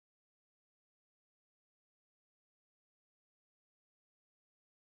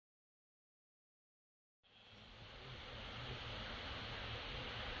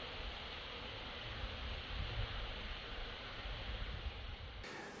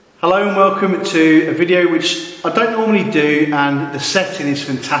Hello and welcome to a video which I don't normally do, and the setting is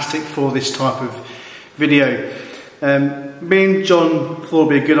fantastic for this type of video. Me and John thought it would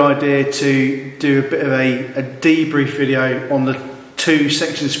be a good idea to do a bit of a debrief video on the two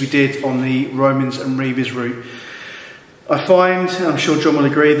sections we did on the Romans and Reivers route. I find, and I'm sure John will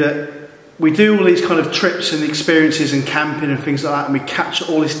agree, that we do all these kind of trips and experiences and camping and things like that, and we capture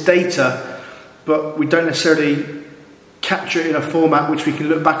all this data, but we don't necessarily capture it in a format which we can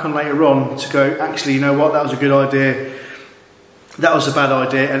look back on later on to go, actually, you know what, that was a good idea, that was a bad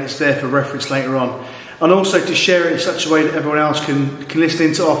idea, and it's there for reference later on. And also to share it in such a way that everyone else can listen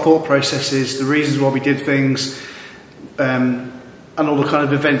into our thought processes, the reasons why we did things, and all the kind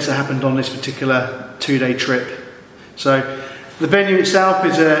of events that happened on this particular 2-day trip. So the venue itself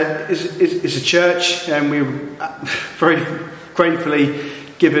is a church, and we were very gratefully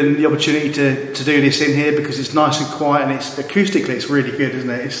given the opportunity to do this in here because it's nice and quiet, and it's acoustically it's really good, isn't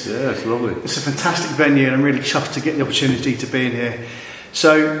it? Yeah, it's lovely. It's a fantastic venue, and I'm really chuffed to get the opportunity to be in here.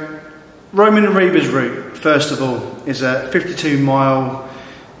 So Roman and Reivers route, first of all, is a 52-mile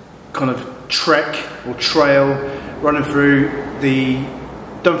kind of trek or trail running through the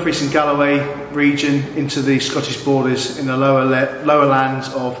Dumfries and Galloway region into the Scottish borders in the lower lands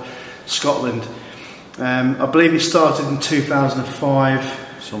of Scotland. I believe it started in 2005.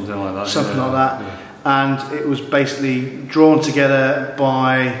 Something like that. Something like that. Yeah. And it was basically drawn together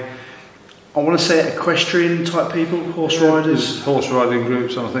by, I want to say, equestrian type people, horse riders. Horse riding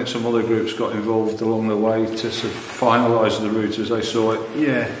groups, and I think some other groups got involved along the way to sort of finalise the route as they saw it.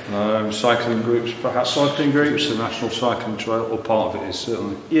 Yeah. Cycling groups, perhaps. Cycling groups. It's a national cycling trail, or part of it is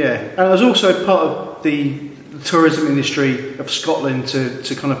certainly. Yeah, and it was also part of the tourism industry of Scotland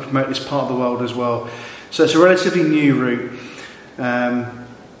to kind of promote this part of the world as well. So it's a relatively new route.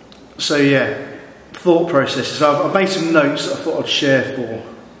 So yeah, thought processes. I've made some notes that I thought I'd share for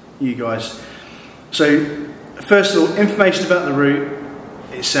you guys. So first of all, information about the route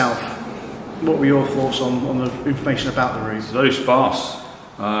itself. What were your thoughts on the information about the route? It's very sparse.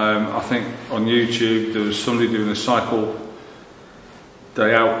 I think on YouTube there was somebody doing a cycle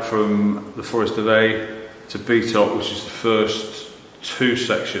day out from the Forest of A to Beatop, which is the first two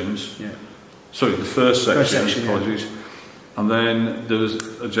sections. Yeah. Sorry, the first section, apologies. Yeah. And then there was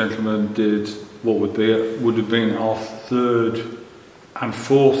a gentleman did what would have been our third and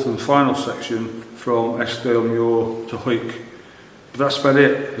fourth and final section from Eskdalemuir to Hoyk. But that's about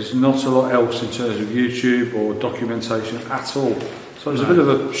it. There's not a lot else in terms of YouTube or documentation at all. So it's a bit of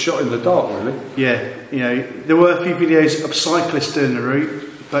a shot in the dark, really. Yeah, you know, there were a few videos of cyclists doing the route,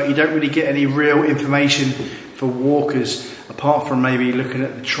 but you don't really get any real information for walkers, apart from maybe looking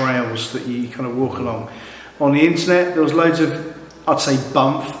at the trails that you kind of walk along. On the internet, there was loads of, I'd say,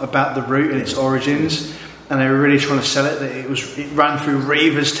 bump about the route and its origins, and they were really trying to sell it, that it ran through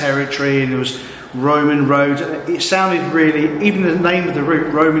Reivers territory and there was Roman roads. It sounded really, even the name of the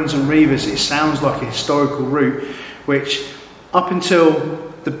route, Romans and Reivers, it sounds like a historical route, which up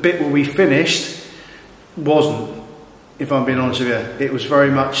until the bit where we finished wasn't, if I'm being honest with you. It was very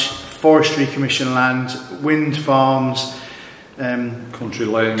much forestry commission land, wind farms, country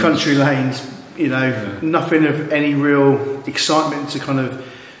lanes, you know, yeah. Nothing of any real excitement to kind of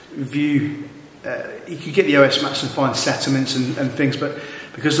view. You could get the OS maps and find settlements and things, but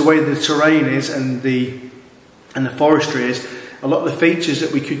because the way the terrain is and the forestry is, a lot of the features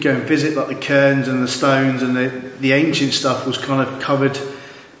that we could go and visit, like the cairns and the stones and the ancient stuff, was kind of covered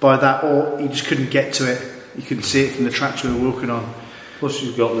by that, or you just couldn't get to it. You couldn't see it from the tracks we were walking on. Plus,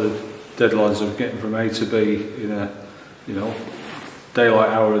 you've got the deadlines of getting from A to B in a, you know,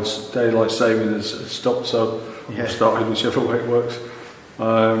 daylight saving has stopped, so yeah. Started whichever way it works.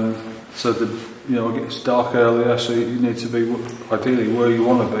 So it gets dark earlier, so you need to be ideally where you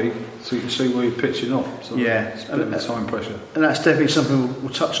want to be, so you can see where you're pitching up. So yeah, it's a bit of a time pressure. And that's definitely something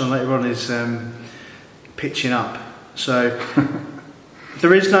we'll touch on later on, is pitching up. So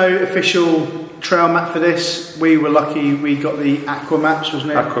there is no official trail map for this. We were lucky we got the Aqua maps,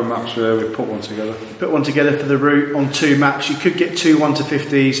 wasn't it? Aqua maps, where we put one together. Put one together for the route on 2 maps. You could get 2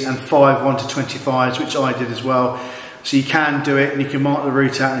 1-50s and 5 1-25s, which I did as well. So you can do it, and you can mark the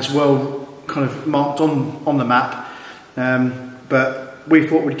route out, and it's well kind of marked on the map. But we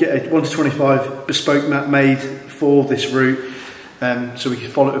thought we'd get a 1-25 bespoke map made for this route, so we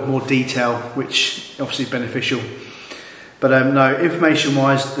could follow it with more detail, which obviously is beneficial. But no,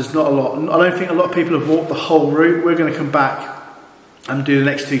 information-wise, there's not a lot. I don't think a lot of people have walked the whole route. We're going to come back and do the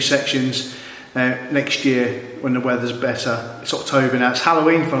next 2 sections next year when the weather's better. It's October now. It's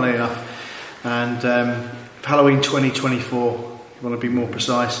Halloween, funnily enough, and Halloween 2024. If you want to be more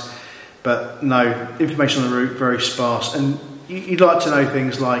precise. But no, information on the route very sparse, and you'd like to know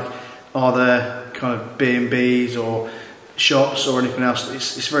things like, are there kind of B&Bs or shops or anything else?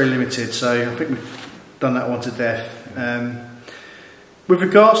 It's very limited, so I think we've done that one to death. With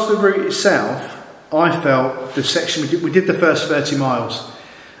regards to the route itself, I felt the section we did the first 30 miles,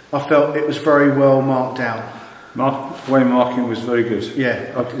 I felt it was very well marked out. Way marking was very good.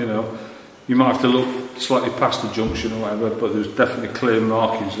 Yeah. You know, you might have to look slightly past the junction or whatever, but there's definitely clear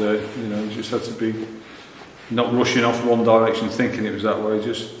markings there. You know, you just had to be not rushing off one direction thinking it was that way,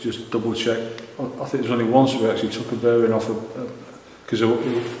 just double check. I think there's only once we actually took a bearing off because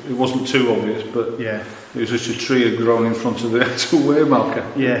it wasn't too obvious, but yeah, it was just a tree had grown in front of the actual way marker.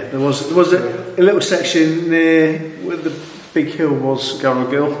 Yeah, there was a little section near where the big hill was,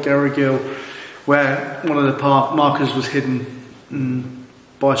 Garrigill, where one of the markers was hidden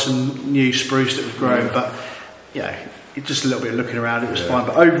by some new spruce that was growing, but yeah, just a little bit of looking around, it was fine.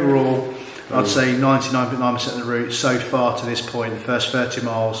 But overall, I'd say 99.9% of the route so far to this point, the first 30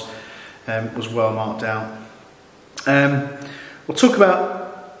 miles, was well marked out. We'll talk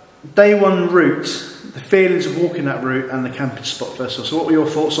about day one route, the feelings of walking that route and the camping spot first of all. So what were your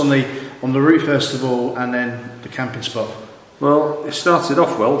thoughts on the route first of all, and then the camping spot? Well, it started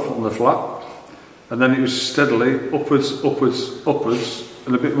off well on the flat, and then it was steadily upwards,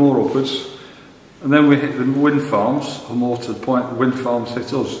 and a bit more upwards. And then we hit the wind farms, or more to the point, the wind farms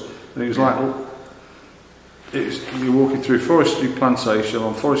hit us. And it was like, you're walking through forestry plantation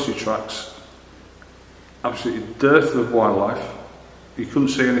on forestry tracks, absolutely dearth of wildlife. You couldn't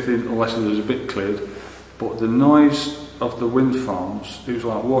see anything unless it was a bit cleared. But the noise of the wind farms, it was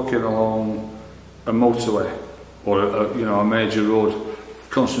like walking along a motorway or a major road.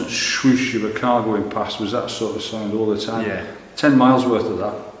 Constant swoosh of a car going past was that sort of sound all the time. Yeah. 10 miles worth of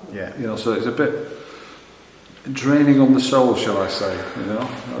that. Yeah. You know, so it's a bit draining on the soul, shall I say? You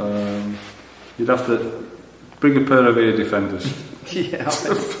know, you'd have to bring a pair of ear defenders. Yeah.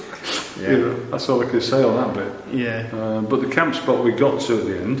 Yeah. You know, that's all I can say on that bit. Yeah. But the camp spot we got to at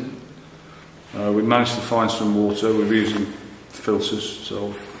the end, we managed to find some water. We were using filters,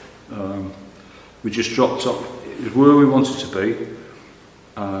 so we just dropped up. It was where we wanted to be.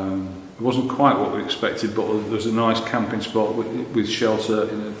 It wasn't quite what we expected, but there was a nice camping spot with shelter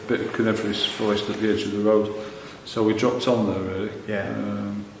in a bit of coniferous forest at the edge of the road. So we dropped on there really. Yeah.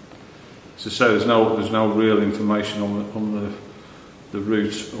 So there's no real information on the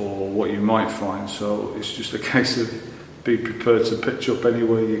route or what you might find. So it's just a case of be prepared to pitch up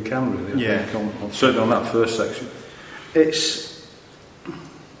anywhere you can really. I think, certainly on that first section. It's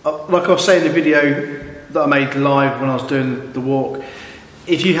like I was saying in the video that I made live when I was doing the walk.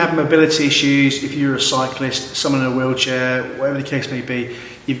 If you have mobility issues, if you're a cyclist, someone in a wheelchair, whatever the case may be,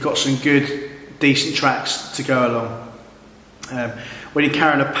 you've got some good, decent tracks to go along. When you're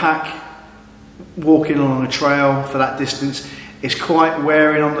carrying a pack, walking along a trail for that distance, it's quite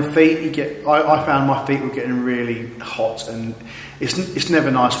wearing on the feet. I found my feet were getting really hot, and it's never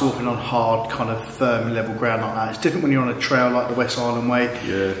nice walking on hard, kind of firm, level ground like that. It's different when you're on a trail like the West Island Way.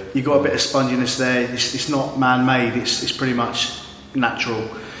 Yeah. You've got a bit of sponginess there. It's not man-made. It's pretty much natural,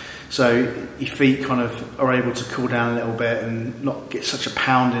 so your feet kind of are able to cool down a little bit and not get such a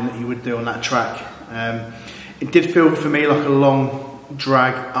pounding that you would do on that track. It did feel for me like a long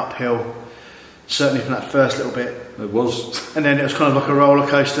drag uphill, certainly from that first little bit. It was, and then it was kind of like a roller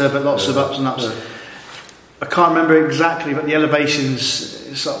coaster, but lots of ups and ups. Yeah. I can't remember exactly, but the elevations,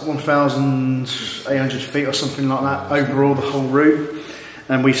 it's like 1,800 feet or something like that overall the whole route,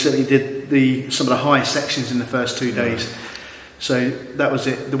 and we certainly did some of the highest sections in the first 2 days. So that was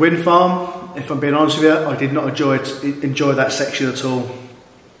it. The wind farm, if I'm being honest with you, I did not enjoy that section at all.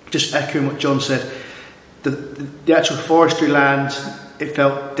 Just echoing what John said, the actual forestry land, it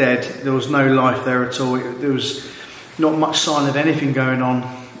felt dead. There was no life there at all. There was not much sign of anything going on.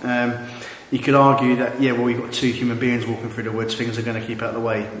 You could argue that, yeah, well, you've got two human beings walking through the woods, things are going to keep out of the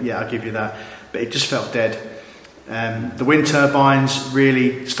way. Yeah, I'll give you that. But it just felt dead. The wind turbines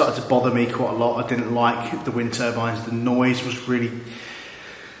really started to bother me quite a lot. I didn't like the wind turbines. The noise was really...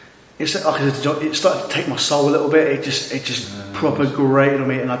 it started to take my soul a little bit. It just proper grated on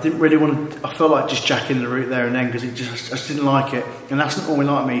me, and I didn't really want to... I felt like just jacking the route there and then, because I just didn't like it. And that's not always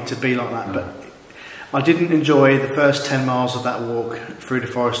like me to be like that. But I didn't enjoy the first 10 miles of that walk through the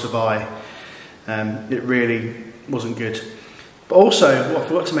Forest of Eye. It really wasn't good. But also, what I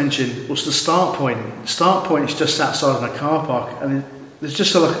forgot to mention was the start point. The start point is just outside of my car park, and there's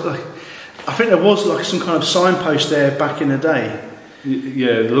just I think there was like some kind of signpost there back in the day.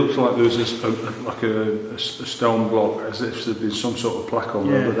 Yeah, it looked like there was a stone block, as if there'd been some sort of plaque on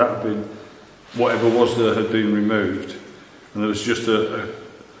there, but that had been, whatever was there had been removed, and there was just a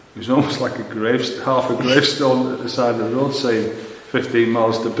It was almost like half a gravestone at the side of the road saying 15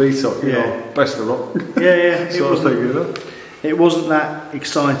 miles to Beatot, you know, best of luck. Yeah. Sort of thing, you know. It wasn't that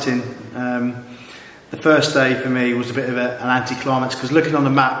exciting. The first day for me was a bit of an anticlimax, because looking on the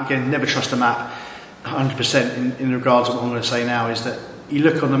map, again, never trust a map 100% in regards to what I'm going to say now, is that you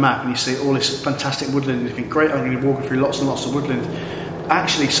look on the map and you see all this fantastic woodland and you think, great, I'm going to be walking through lots and lots of woodland.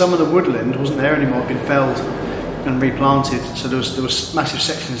 Actually, some of the woodland wasn't there anymore, it had been felled and replanted, so there was massive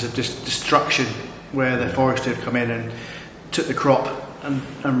sections of just destruction where the forestry had come in and took the crop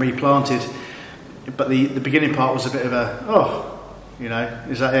and replanted. But the beginning part was a bit of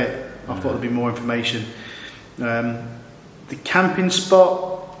is that it? I thought there'd be more information. The camping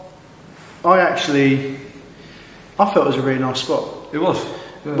spot, I felt it was a really nice spot. It was.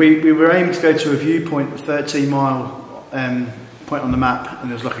 Yeah. We were aiming to go to a viewpoint, a 13-mile point on the map,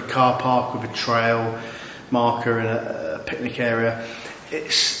 and there was like a car park with a trail marker and a picnic area.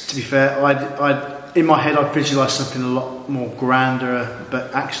 To be fair, I'd in my head I'd visualised something a lot more grander,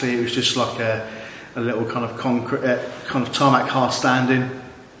 but actually it was just like a little kind of concrete, kind of tarmac car standing.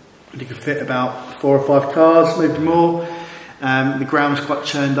 You could fit about 4 or 5 cars, maybe more. The ground was quite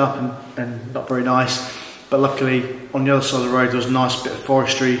churned up and not very nice, but luckily on the other side of the road there was a nice bit of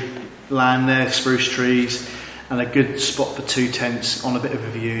forestry land there, spruce trees, and a good spot for 2 tents on a bit of a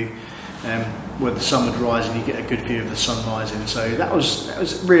view, where the sun would rise and you get a good view of the sun rising. So that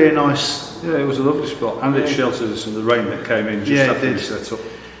was really nice. Yeah, it was a lovely spot, and it sheltered us from the rain that came in just after we set up.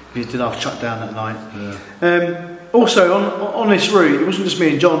 We did have shut down that night. Yeah. Also on this route, it wasn't just me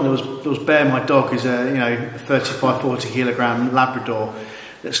and John. There was Bear, my dog, who's a 35-40 kilogram Labrador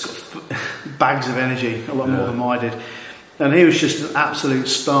that's got bags of energy, a lot more than I did, and he was just an absolute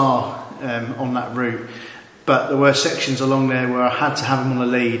star on that route. But there were sections along there where I had to have him on the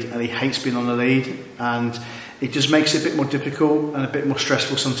lead, and he hates being on the lead, and it just makes it a bit more difficult and a bit more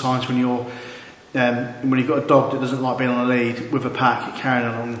stressful sometimes when you've got a dog that doesn't like being on the lead with a pack carrying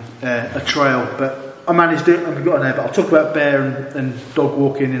along a trail. But I managed it and we got in there. But I'll talk about bear and dog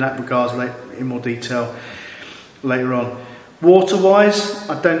walking in that regards in more detail later on. Water wise,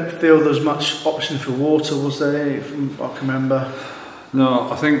 I don't feel there's much option for water, was there, from what I can remember?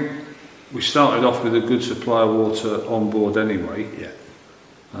 No, I think we started off with a good supply of water on board anyway. Yeah.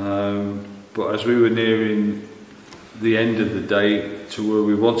 But as we were nearing the end of the day to where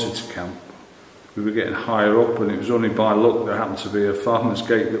we wanted to camp, we were getting higher up, and it was only by luck there happened to be a farmer's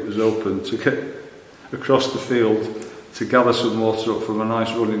gate that was open to get across the field to gather some water up from a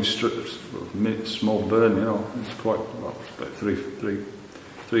nice running strip, small burn, you know. It's quite, well, it's about 3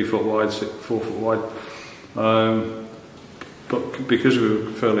 foot wide, 4 foot wide. But because we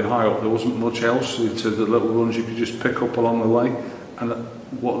were fairly high up, there wasn't much else into the little runs you could just pick up along the way. And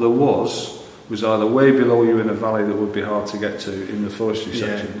what there was either way below you in a valley that would be hard to get to in the forestry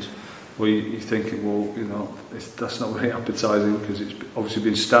sections, or you think, well, you know, that's not very appetising because it's obviously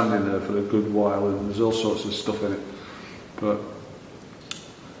been standing there for a good while and there's all sorts of stuff in it. But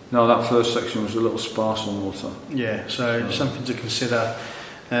no, that first section was a little sparse on water. Yeah, so something to consider.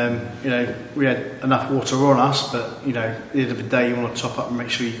 We had enough water on us, but at the end of the day you want to top up and make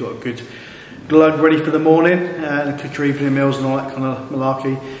sure you've got a good glug ready for the morning and cook your evening meals and all that kind of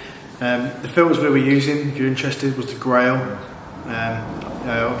malarkey. The filters we were using, if you're interested, was the Grail.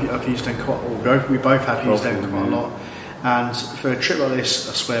 I've used them we both have used them quite a lot, and for a trip like this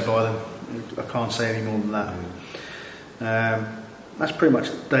I swear by them. I can't say any more than that. That's pretty much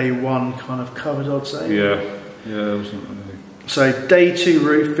day one kind of covered, I'd say. Yeah, there wasn't really. So day 2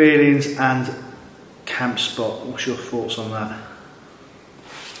 route feelings and camp spot, what's your thoughts on that?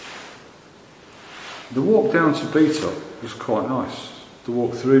 The walk down to Beatot was quite nice. The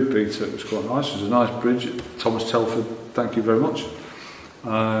walk through Beatot was quite nice. There's a nice bridge at Thomas Telford, thank you very much.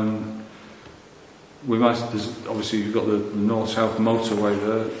 Obviously you've got the north-south motorway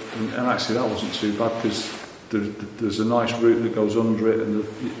there, and actually that wasn't too bad because there's a nice route that goes under it, and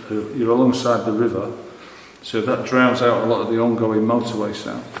you're alongside the river, so that drowns out a lot of the ongoing motorway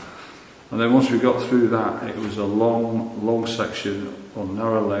sound. And then once we got through that, it was a long section on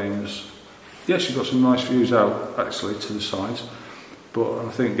narrow lanes. Yes, you've got some nice views out actually to the sides, but I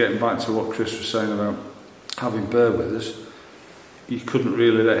think getting back to what Chris was saying about having Bear with us, you couldn't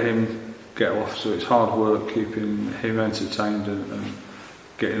really let him get off, so it's hard work keeping him entertained and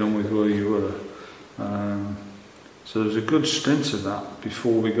getting on with where you were. So there was a good stint of that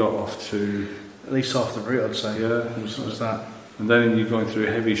before we got off to... At least half the route, I'd say. Yeah. Was that. And then you're going through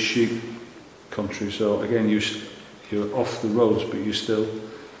heavy sheep country, so again you're off the roads, but you're still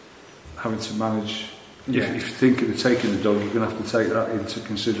having to manage... If you're thinking of taking the dog, you're going to have to take that into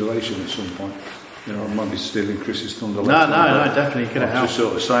consideration at some point. You know, I might be stealing Chris's thunder. No, definitely could help. Just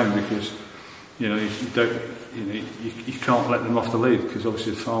sort of saying, because you know, you don't, you know, you can't let them off the lead, because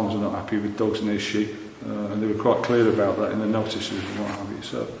obviously the farmers are not happy with dogs and their sheep, and they were quite clear about that in the notices and what have you.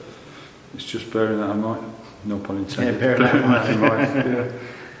 So it's just bearing that in mind. No pun intended. Yeah, bearing that in mind. Yeah.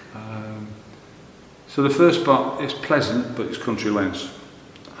 So the first part is pleasant, but it's country lanes.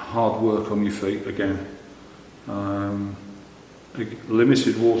 Hard work on your feet again.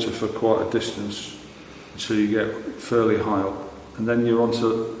 Limited water for quite a distance until you get fairly high up, and then you're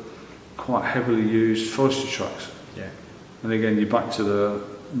onto quite heavily used forestry tracks. Yeah. And again, you're back to the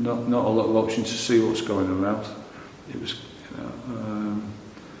not a lot of options to see what's going around. It was, you know,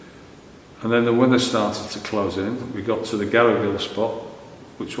 and then the weather started to close in. We got to the Garrowgill spot,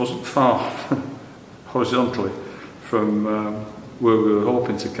 which wasn't far horizontally from where we were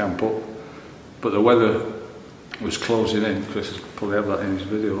hoping to camp up, but the weather was closing in. Chris has probably had that in his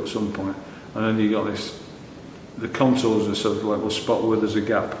video at some point. And then you got this, the contours are sort of like, we'll spot where there's a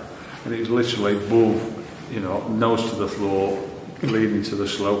gap, and it was literally boom, you know, nose to the floor, leading to the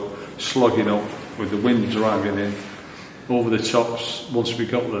slope, slogging up with the wind driving in over the tops. Once we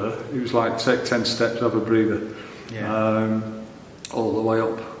got there, it was like take 10 steps, have a breather. Yeah. All the way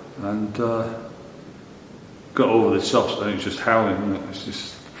up, and got over the tops, and it was just howling, and it was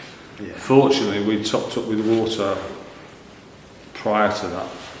just. Yeah. Fortunately, we topped up with water prior to that,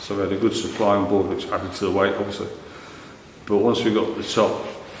 so we had a good supply on board, which added to the weight, obviously. But once we got to the top,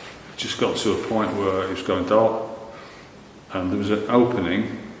 it just got to a point where it was going dark, and there was an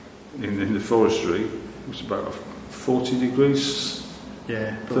opening in the forestry. It was about a 40 degrees,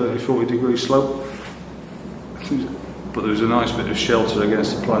 30-40 degree slope. But there was a nice bit of shelter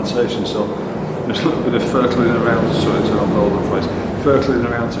against the plantation, so there was a little bit of circling around, circling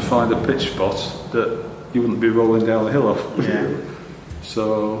around to find a pitch spot that you wouldn't be rolling down the hill off. Yeah.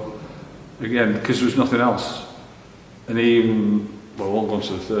 So again, because there was nothing else, and even, well, I won't go on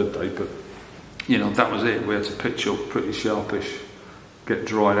to the third day, but you know, that was it. We had to pitch up pretty sharpish, get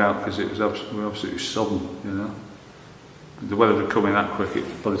dried out, because it was we were absolutely sodden, you know. The weather had come in that quick.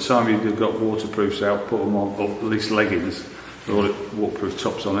 By the time you'd got waterproofs out, put them on, or at least leggings, or waterproof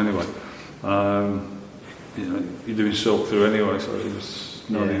tops on anyway. You know, you're doing soak through anyway, so it was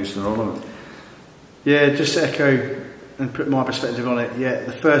no use in all of it. Yeah, just to echo and put my perspective on it. Yeah,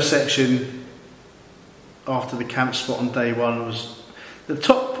 the first section after the camp spot on day one was the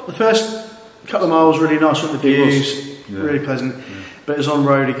first couple of miles really nice with the views, really pleasant. Yeah. But it was on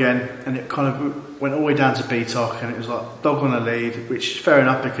road again, and it kind of went all the way down to Beatock, and it was like dog on the lead, which is fair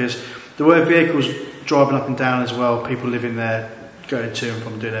enough because there were vehicles driving up and down as well, people living there, going to and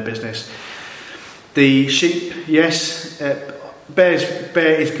from doing their business. The sheep, yes, Bear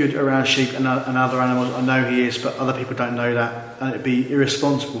is good around sheep and other animals. I know he is, but other people don't know that, and it'd be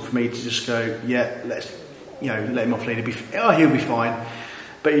irresponsible for me to just go, yeah, let's, you know, let him off lead. He'll be fine,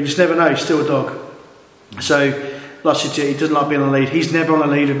 but you just never know. He's still a dog. So, like I said, he doesn't like being on the lead. He's never on the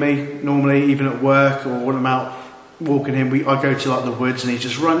lead with me normally, even at work or when I'm out walking him. I go to like the woods, and he's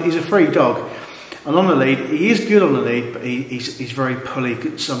a free dog. And on the lead, he is good on the lead, but he's very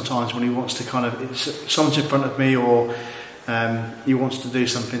pulley sometimes when he wants to kind of, someone's in front of me or he wants to do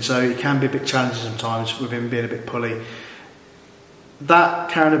something. So it can be a bit challenging sometimes with him being a bit pulley. That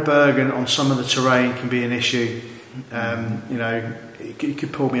carrying a Bergen on some of the terrain can be an issue. You know, it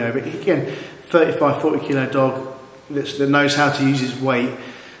could pull me over. Again, 35, 40 kilo dog that knows how to use his weight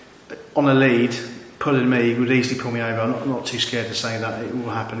on a lead, pulling me, would easily pull me over. I'm not too scared to say that it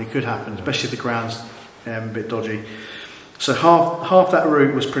will happen. It could happen, especially if the ground's a bit dodgy. So half that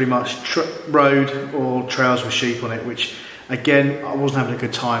route was pretty much road or trails with sheep on it, which again I wasn't having a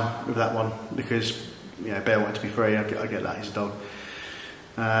good time with that one because Bear wanted to be free. I get that, he's a dog.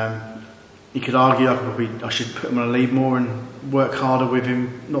 You could argue I should put him on a lead more and work harder with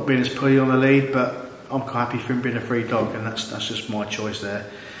him not being as pulley on the lead, but I'm quite happy for him being a free dog, and that's just my choice there.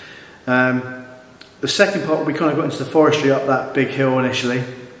 The second part, we kind of got into the forestry up that big hill initially.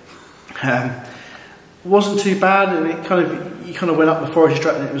 Wasn't too bad, and you kind of went up the forestry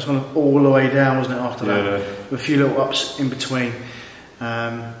track, and it was kind of all the way down, wasn't it? After that, with a few little ups in between.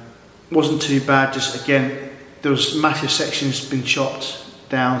 Wasn't too bad. just again, there was massive sections been chopped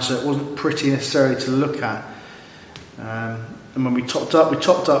down, so it wasn't pretty necessarily to look at. And when we topped up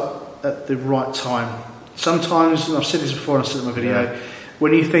at the right time. Sometimes, and I've said this before, and I've said it in my video,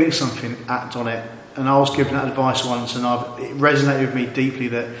 when you think something, act on it. And I was given that advice once, and it resonated with me deeply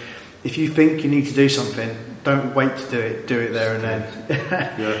that if you think you need to do something, don't wait to do it there and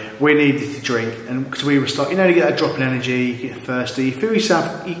then. We needed to drink, and because we were starting, you get that drop in energy, you get thirsty, you feel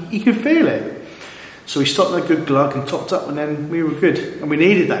yourself, you can feel it. So we stopped on a good glug and topped up, and then we were good. And we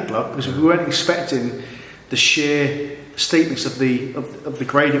needed that glug because we weren't expecting the sheer steepness of the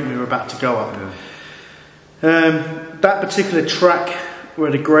gradient we were about to go up. That particular track where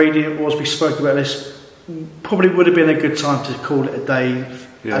the gradient was, we spoke about this, probably would have been a good time to call it a day,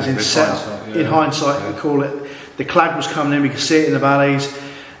 as in setup. In hindsight, we call it. The clag was coming in, we could see it in the valleys.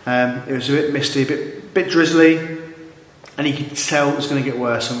 It was a bit misty, a bit drizzly, and you could tell it was going to get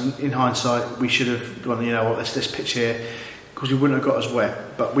worse. And in hindsight, we should have gone, you know what, let's pitch here, because we wouldn't have got as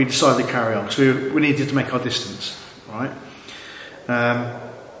wet. But we decided to carry on because we needed to make our distance, right?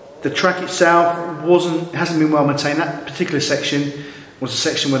 The track itself hasn't been well maintained. That particular section was a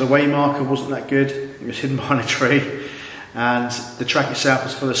section where the way marker wasn't that good. It was hidden behind a tree, and the track itself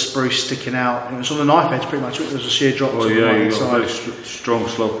was full of spruce sticking out. And it was on the knife edge pretty much. It was a sheer drop to the right you've side. got a very strong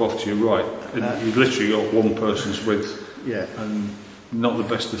slope off to your right. And you've literally got one person's width, and not the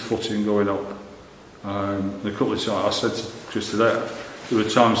best of footing going up. A couple of times I said just today, there were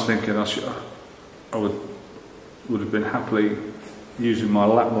times thinking I would have been happily using my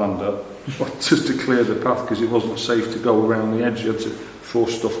Laplander just to clear the path, because it wasn't safe to go around the edge. You had to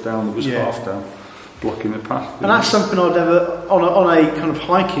force stuff down that was half down, blocking the path. And that's something I'd never, on a kind of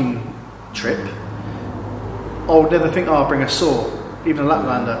hiking trip, I would never think, I'll bring a saw, even a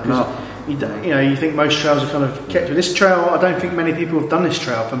Laplander. No. You think most trails are kind of kept with this trail. I don't think many people have done this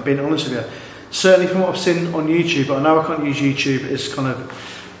trail, if I'm being honest with you. Certainly from what I've seen on YouTube, but I know I can't use YouTube as kind of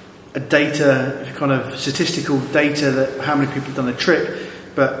a data, kind of statistical data that how many people have done the trip,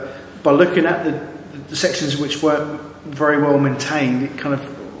 but by looking at the sections which weren't very well maintained, it kind of,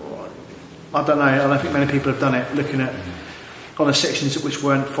 I don't know, I don't think many people have done it, looking at on the sections which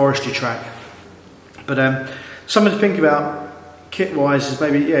weren't forestry track. But something to think about kit wise is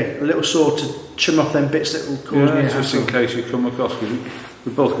maybe a little saw to trim off them bits that will cause me a just hassle. in case you come across, because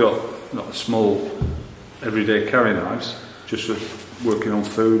we've both got not small everyday carry knives, just for working on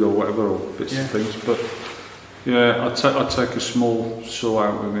food or whatever, or bits of things. But I'd take a small saw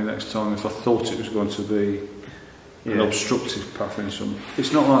out with me next time if I thought it was going to be an obstructive path in some.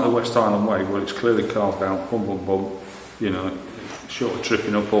 It's not like the West Island Way where it's clearly carved out, bump, bump, bump, short of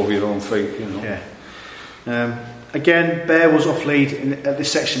tripping up over your own feet, Again, Bear was off lead at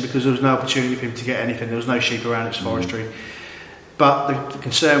this section because there was no opportunity for him to get anything. There was no sheep around, it's forestry. But the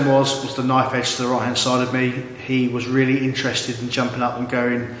concern was the knife edge to the right hand side of me. He was really interested in jumping up and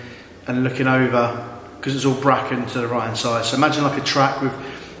going and looking over, because it's all bracken to the right hand side. So imagine like a track with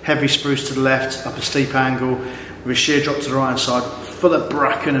heavy spruce to the left, up a steep angle, with a sheer drop to the right hand side, full of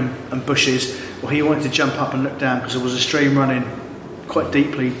bracken and bushes. Well, he wanted to jump up and look down because there was a stream running quite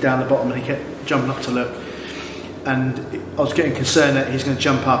deeply down the bottom, and he kept jumping up to look. And I was getting concerned that he's going to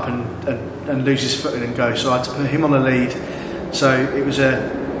jump up and lose his footing and go. So I had to put him on the lead. So it was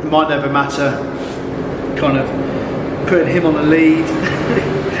it might never matter, kind of putting him on the lead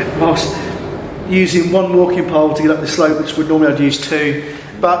whilst using one walking pole to get up the slope, which would normally I'd use two.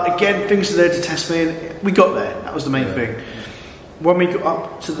 But again, things are there to test me, and we got there. That was the main thing. When we got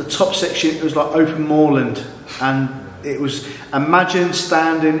up to the top section, it was like open moorland, and it was, imagine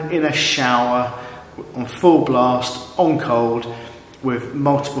standing in a shower on full blast, on cold, with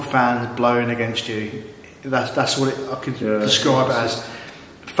multiple fans blowing against you. That's what I could describe it as.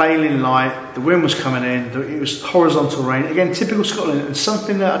 Failing light, the wind was coming in, it was horizontal rain. Again, typical Scotland, and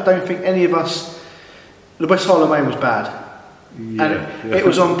something that I don't think any of us. The West Highland Way was bad, and it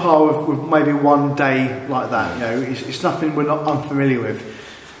was on par with maybe one day like that. It's nothing we're not unfamiliar with.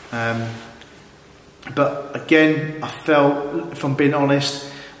 But again, I felt, if I'm being honest,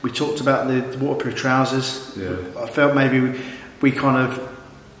 we talked about the waterproof trousers. I felt maybe we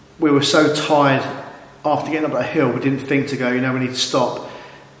were so tired after getting up that hill, we didn't think to go, we need to stop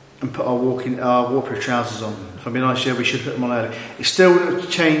and put our waterproof trousers on. If I'm being honest, we should put them on early. It still would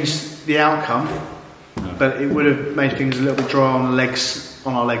have changed the outcome, but it would have made things a little bit drier on our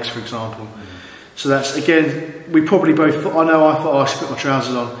legs, for example. So that's, again, we probably both thought, I thought I should put my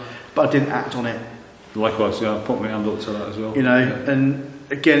trousers on, but I didn't act on it. Likewise, I put my hand up to that as well. And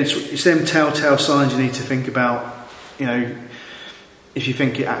again, it's them telltale signs you need to think about. If you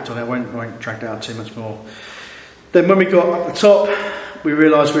think you act on it, I won't drag that out too much more. Then when we got up the top, we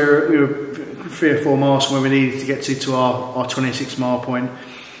realised we were 3 or 4 miles from where we needed to get to our 26 mile point,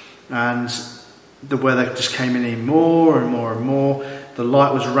 and the weather just came in even more and more and more. The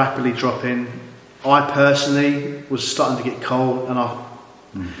light was rapidly dropping. I personally was starting to get cold, and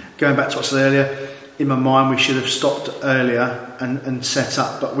going back to what I said earlier, in my mind we should have stopped earlier and set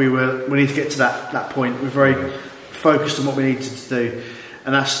up, but we need to get to that point. We're very focused on what we needed to do,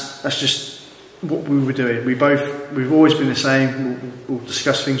 and that's just what we were doing. We've always been the same. We'll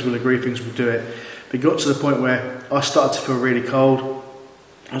discuss things, we'll agree things, we'll do it. But it got to the point where I started to feel really cold.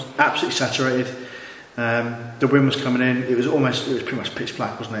 I was absolutely saturated. The wind was coming in. It was pretty much pitch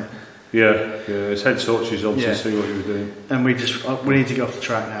black, wasn't it? Yeah. His head torches on to see what he was doing. And we need to get off the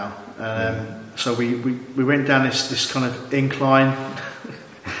track now. So we went down this kind of incline.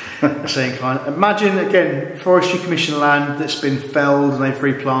 I say incline. Imagine again forestry commission land that's been felled and they've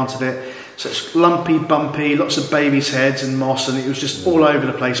replanted it. So it's lumpy, bumpy, lots of babies' heads and moss, and it was just all over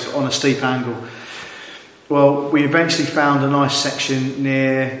the place, but on a steep angle. Well, we eventually found a nice section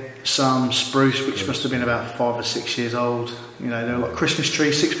near some spruce, which must have been about 5 or 6 years old. You know, they were like Christmas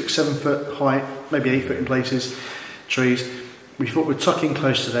trees, 6 foot, 7 foot height, maybe 8 foot in places, trees. We thought we'd tuck in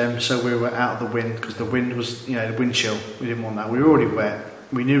close to them so we were out of the wind, because the wind was, you know, the wind chill. We didn't want that. We were already wet.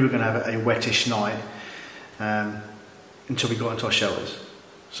 We knew we were going to have a wettish night until we got into our shelters.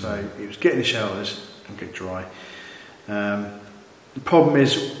 So it was get in the shelters and get dry. The problem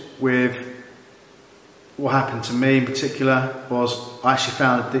is with what happened to me in particular was I actually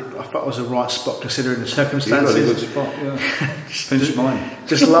found that I thought it was the right spot considering the circumstances. You got a good spot, yeah. Pinch mine.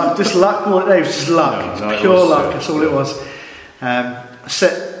 Just luck more than it was just luck. No, it's pure luck. That's all it was. I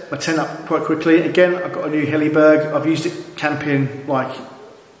set my tent up quite quickly. Again, I've got a new Heliberg. I've used it camping like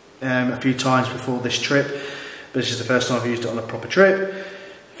a few times before this trip, but this is the first time I've used it on a proper trip.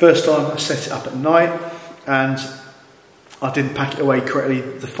 First time I set it up at night, and I didn't pack it away correctly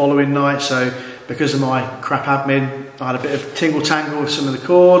the following night, so because of my crap admin I had a bit of tingle-tangle with some of the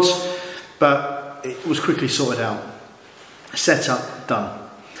cords, but it was quickly sorted out. Set up, done.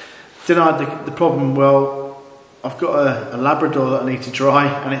 Then I had the problem, well, I've got a Labrador that I need to dry,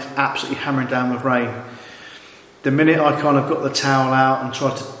 and it's absolutely hammering down with rain. The minute I kind of got the towel out and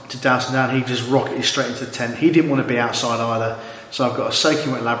tried to douse him down, he just rocketed straight into the tent. He didn't want to be outside either, so I've got a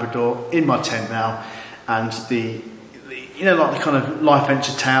soaking wet Labrador in my tent now, and the you know, like the kind of Life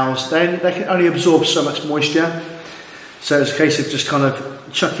Venture towels, they can only absorb so much moisture. So it's a case of just kind of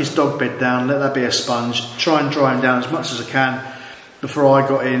chuck his dog bed down, let that be a sponge, try and dry him down as much as I can before I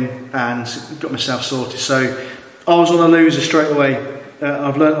got in and got myself sorted. So I was on a loser straight away.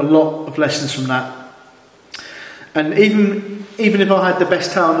 I've learned a lot of lessons from that. And even if I had the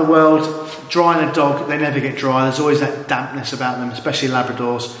best towel in the world, drying a dog, they never get dry. There's always that dampness about them, especially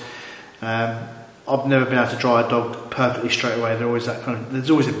Labradors. I've never been able to dry a dog perfectly straight away. There's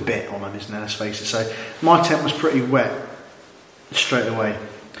always a bit on them, isn't there? Let's face it. So my tent was pretty wet straight away.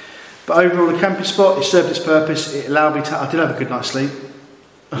 But overall, the camping spot, it served its purpose. It allowed me to. I did have a good night's sleep.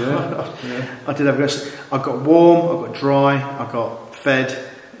 Yeah. I did have a good sleep. I got warm. I got dry. I got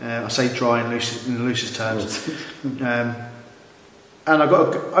fed. I say dry in the loosest terms. And I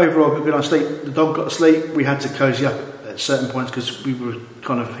got overall a good night's sleep. The dog got to sleep. We had to cosy up at certain points because we were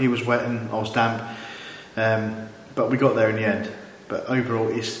he was wet and I was damp. But we got there in the end. But overall,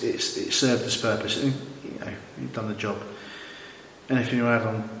 it served its purpose. And, you know, you've done the job. Anything you add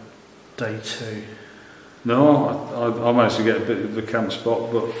on day 2? No, I managed to get a bit of the camp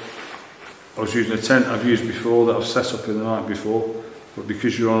spot, but I was using a tent I've used before that I've set up in the night before. But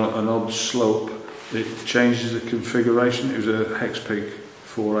because you're on an odd slope, it changes the configuration. It was a Hex Peak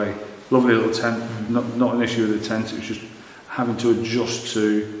 4A. Lovely little tent, not an issue with the tent, it was just having to adjust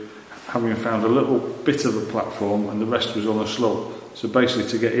to having found a little bit of a platform and the rest was on a slope. So basically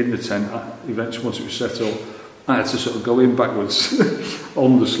to get in the tent, eventually once it was set up, I had to sort of go in backwards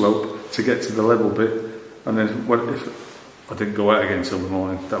on the slope to get to the level bit, and then if I didn't go out again until the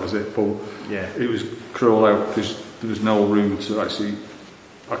morning, that was it, Paul. Yeah. It was crawl out because there was no room to actually,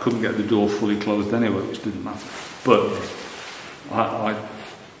 I couldn't get the door fully closed anyway, which didn't matter. But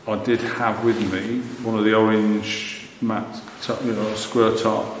I did have with me one of the orange mat, square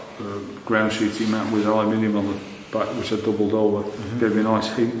top ground sheeting mat with aluminium on the back, which I doubled over. Gave me a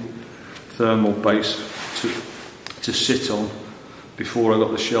nice heat thermal base to sit on before I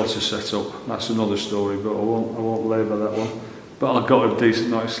got the shelter set up. That's another story, but I won't labour that one. But I got a decent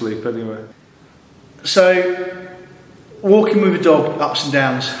night's sleep anyway. So, walking with a dog, ups and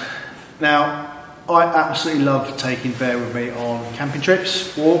downs. Now, I absolutely love taking Bear with me on camping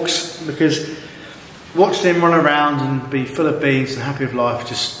trips, walks, because watching him run around and be full of beans and happy with life,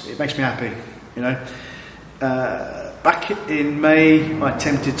 it makes me happy, you know. Back in May, I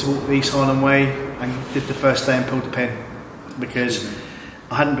attempted to walk the East Highland Way and did the first day and pulled the pin because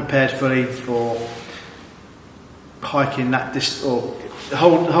I hadn't prepared fully for hiking that distance, or the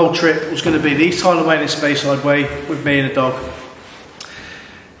whole trip was going to be the East Highland Way and the Speyside Way with me and a dog.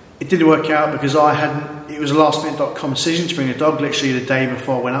 It didn't work out because it was a last minute.com decision to bring a dog. Literally the day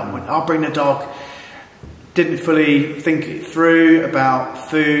before I went up and went, I'll bring the dog. Didn't fully think it through about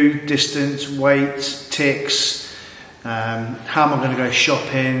food, distance, weight, ticks, how am I going to go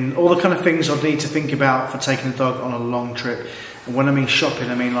shopping, all the kind of things I'd need to think about for taking the dog on a long trip. And when I mean shopping,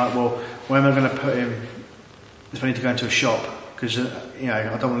 I mean like, well, where am I going to put him if I need to go into a shop, because you know,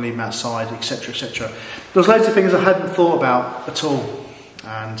 I don't want to leave him outside, etc, etc. There's loads of things I hadn't thought about at all.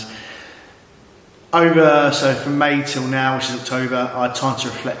 And so from May till now, which is October, I had time to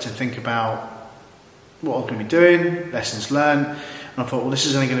reflect and think about what I'm going to be doing, lessons learned, and I thought, well, this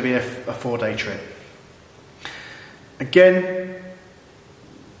is only going to be a 4-day trip. Again,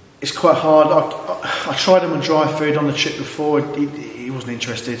 it's quite hard. I tried him on dry food on the trip before. He wasn't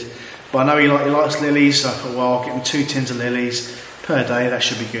interested, but I know he likes lilies, so I thought, well, I'll get him 2 tins of lilies per day. That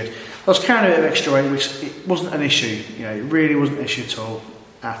should be good. I was carrying a bit of extra weight, which it wasn't an issue. You know, it really wasn't an issue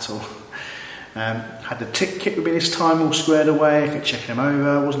at all. Had the tick kit within his time all squared away. I could check him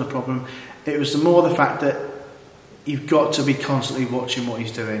over. It wasn't a problem. It was more the fact that you've got to be constantly watching what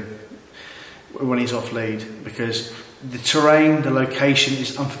he's doing when he's off lead, because the terrain, the location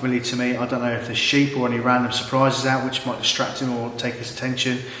is unfamiliar to me. I don't know if there's sheep or any random surprises out which might distract him or take his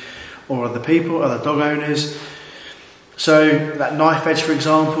attention, or other people, other dog owners. So that knife edge, for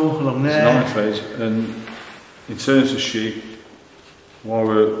example, along there. It's knife edge, and in terms of sheep,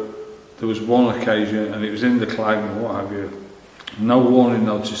 there was one occasion, and it was in the clag and what have you. No warning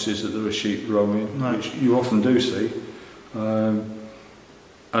notices that there were sheep roaming, no. Which you often do see,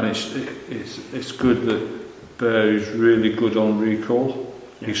 and it's good that Bear is really good on recall.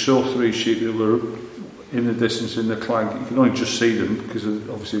 Yeah. He saw 3 sheep that were in the distance in the clag. You can only just see them because of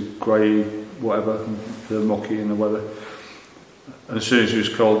obviously grey, whatever, and they're mucky in the weather. And as soon as he was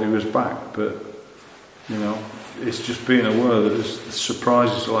called, he was back. But you know, it's just being aware that there's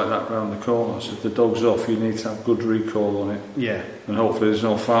surprises like that around the corner. So if the dog's off, you need to have good recall on it. Yeah. And hopefully there's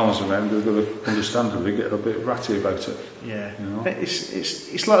no farmers around who are going to understandably get a bit ratty about it. Yeah. You know?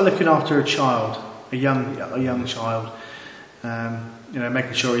 It's like looking after a child, a young child. You know,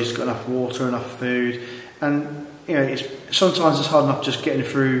 making sure he's got enough water, enough food, and you know, sometimes it's hard enough just getting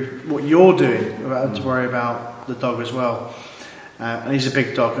through what you're doing without having to worry about the dog as well. And he's a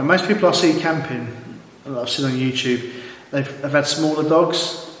big dog, and most people I see camping, I've seen on YouTube, they've had smaller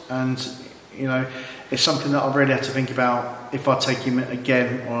dogs, and you know, it's something that I really have to think about if I take him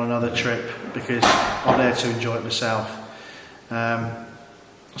again on another trip, because I'm there to enjoy it myself.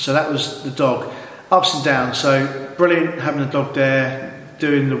 So that was the dog. Ups and downs. So brilliant having the dog there,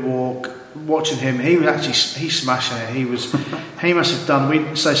 doing the walk, watching him. He's smashing it. He must have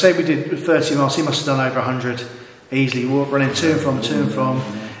done. Say we did 30 miles. He must have done over 100 easily. Running to and from,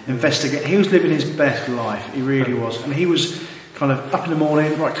 investigating. He was living his best life. He really was, and he was kind of up in the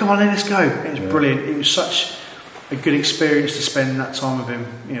morning. Right, come on in, let's go. It was brilliant. It was such a good experience to spend that time with him.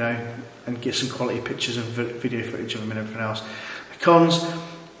 You know, and get some quality pictures and video footage of him and everything else. The cons.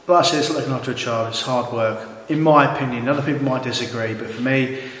 Like I said, it's like looking after a child. It's hard work, in my opinion. Other people might disagree, but for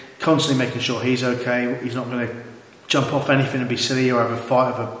me, constantly making sure he's okay. He's not going to jump off anything and be silly or have a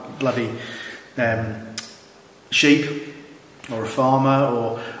fight with a bloody sheep or a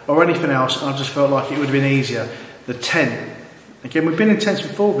farmer or anything else. And I just felt like it would have been easier. The tent, again, we've been in tents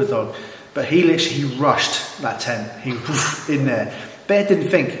before with the dog, but he rushed that tent. He was in there. Bear didn't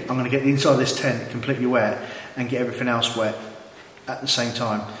think, I'm going to get the inside of this tent completely wet and get everything else wet at the same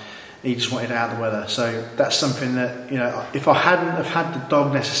time. He just wanted out of the weather. So that's something that, you know, if I hadn't have had the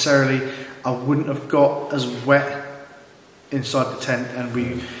dog necessarily, I wouldn't have got as wet inside the tent, and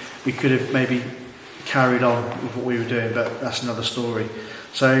we could have maybe carried on with what we were doing, but that's another story.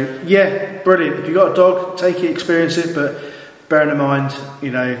 So yeah, brilliant. If you've got a dog, take it, experience it, but bearing in mind,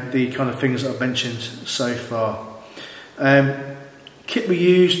 you know, the kind of things that I've mentioned so far. Kit we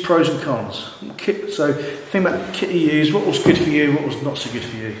used, pros and cons. So think about kit you used, what was good for you, what was not so good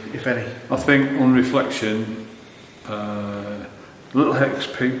for you, if any? I think on reflection, Little Hex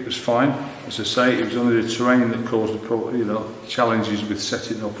Peak was fine. As I say, it was only the terrain that caused the challenges with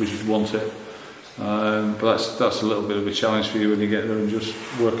setting up as you'd want it. But that's a little bit of a challenge for you when you get there and just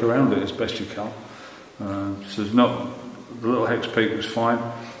work around it as best you can. So the Little Hex Peak was fine.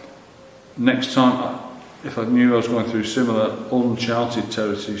 Next time, if I knew I was going through similar uncharted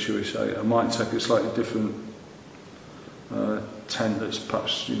territory, shall we say, I might take a slightly different tent that's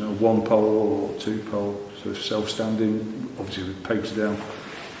perhaps 1 pole or 2 pole, so self-standing, obviously with pegs down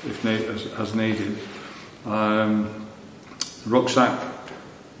if as needed. The rucksack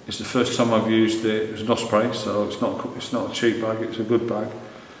is the first time I've used it. It was an Osprey, so it's not a cheap bag. It's a good bag.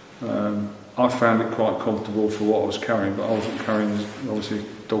 I found it quite comfortable for what I was carrying, but I wasn't carrying obviously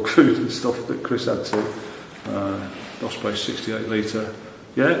dog food and stuff that Chris had to. Osprey 68 litre.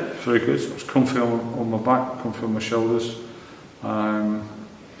 Yeah, very good. It was comfy on my back, comfy on my shoulders. I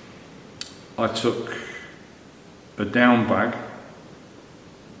took a down bag,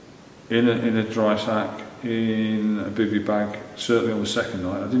 in a dry sack, in a bivvy bag, certainly on the second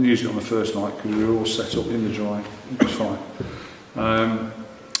night. I didn't use it on the first night because we were all set up in the dry. It was fine.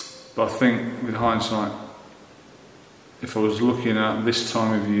 But I think with hindsight, if I was looking at this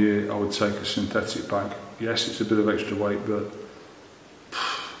time of year, I would take a synthetic bag. Yes, it's a bit of extra weight, but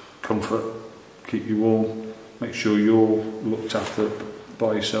comfort, keep you warm, make sure you're looked after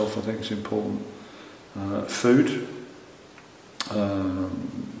by yourself, I think it's important. Food,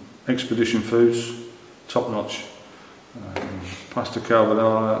 expedition foods, top notch. Pasta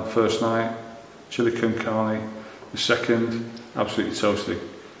carbonara first night, chili con carne the second, absolutely toasty.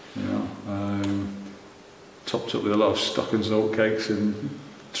 You know, topped up with a lot of stock and salt cakes and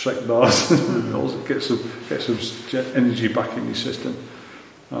Trek bars. Also get some energy back in your system.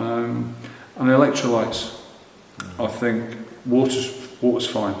 And electrolytes. I think water's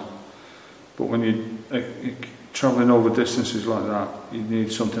fine, but when you're travelling over distances like that, you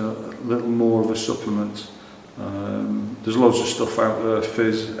need something a little more of a supplement. There's loads of stuff out there,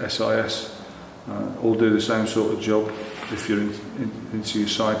 Fizz, SIS, all do the same sort of job. If you're into your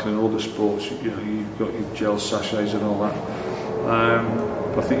cycling or other sports, you know, you've got your gel sachets and all that.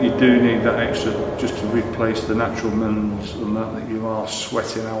 But I think you do need that extra just to replace the natural minerals and that you are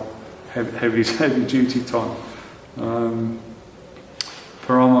sweating out heavy duty time.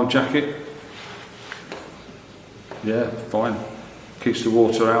 Paramo jacket, yeah, fine. Keeps the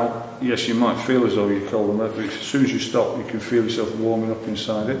water out. Yes, you might feel as though you're cold, but as soon as you stop, you can feel yourself warming up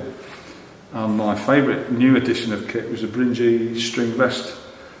inside it. And my favourite new addition of kit was a Bringy string vest.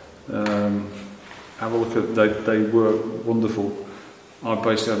 Have a look at they work wonderful. I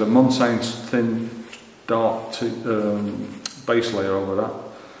basically had a Montaigne's thin dark base layer over that,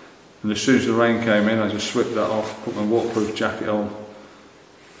 and as soon as the rain came in, I just slipped that off, put my waterproof jacket on,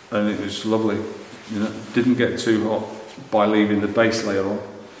 and it was lovely. You know, didn't get too hot by leaving the base layer on,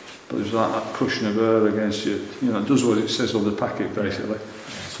 but there's like that cushion of air against you. You know, it does what it says on the packet basically.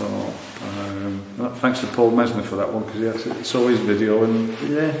 So thanks to Paul Mesner for that one, because he saw his video and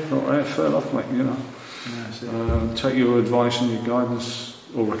yeah, thought, right, fair enough, mate. You know, yeah, take your advice and your guidance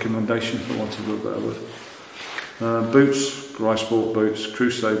or recommendation, for want of a better word. Boots, Dry Sport boots,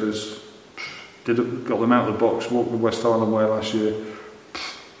 Crusaders. Got them out of the box. Walked the West Highland Way last year.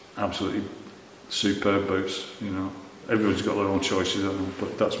 Absolutely superb boots. You know, everyone's got their own choices,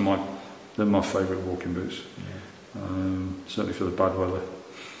 but they're my favourite walking boots. Yeah. Certainly for the bad weather.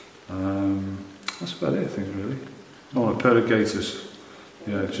 That's about it, I think, really. Oh, a pair of gaiters.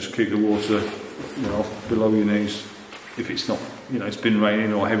 Yeah, just keep the water, you know, below your knees. If it's not, you know, it's been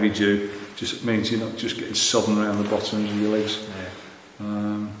raining or heavy dew, just means you're not just getting sodden around the bottoms of your legs. Yeah.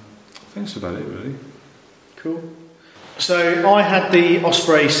 I think that's about it, really. Cool. So I had the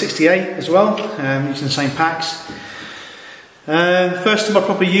Osprey 68 as well, using the same packs. First time I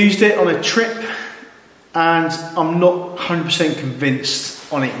probably used it on a trip, and I'm not 100%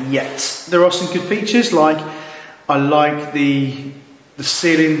 convinced on it yet. There are some good features, like I like the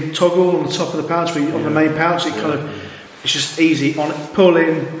sealing toggle on the top of the pouch, on the main pouch. It kind of, it's just easy on it, pull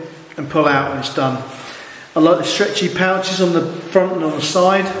in and pull out, and it's done. I like the stretchy pouches on the front and on the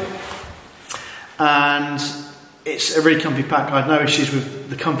side, and it's a really comfy pack. I had no issues with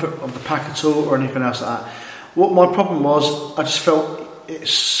the comfort of the pack at all or anything else like that. What my problem was, I just felt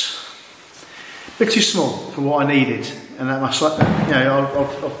it's a bit too small for what I needed, and that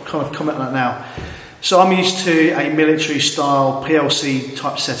I'll kind of comment on that now. So I'm used to a military style PLC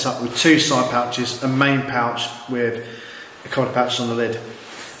type setup with two side pouches, a main pouch with a couple of pouches on the lid.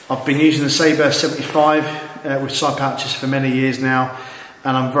 I've been using the Sabre 75 with side pouches for many years now,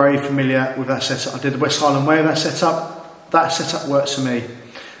 and I'm very familiar with that setup. I did the West Highland Way with that setup. That setup works for me.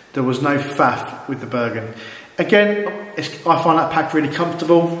 There was no faff with the Bergen. Again, I find that pack really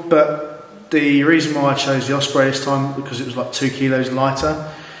comfortable, but the reason why I chose the Osprey this time, because it was like 2 kilos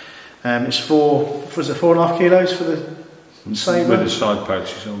lighter. It's 4.5 kilos for the Sabre? With the side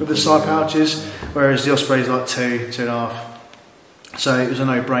pouches. With the side pouches, whereas the Osprey is like 2.5. So it was a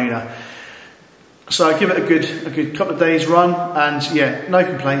no-brainer. So I give it a good couple of days run, and yeah, no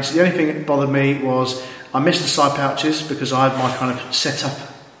complaints. The only thing that bothered me was I missed the side pouches because I had my kind of setup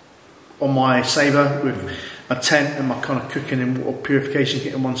on my Sabre with a tent and my kind of cooking and water purification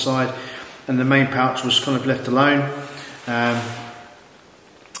kit on one side, and the main pouch was kind of left alone.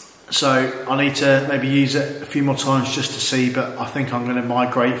 So I need to maybe use it a few more times just to see, but I think I'm going to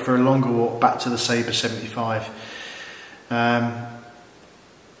migrate for a longer walk back to the Sabre 75.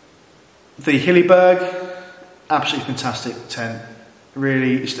 The Hillyberg, absolutely fantastic tent.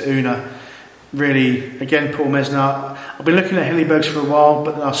 Really, it's the Una. Really, again, Paul Mesner. I've been looking at Hillybergs for a while,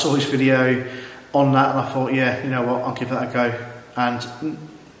 but then I saw his video on that, and I thought, yeah, you know what, I'll give that a go, and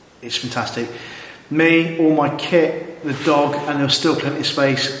it's fantastic. Me, all my kit, the dog, and there was still plenty of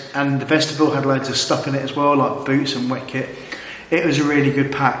space, and the vestibule had loads of stuff in it as well, like boots and wet kit. It was a really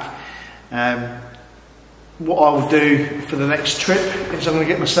good pack. What I will do for the next trip is I'm going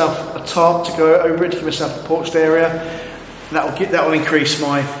to get myself a tarp to go over it, to give myself a porched area. That will increase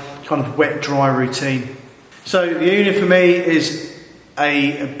my kind of wet dry routine. So the unit for me is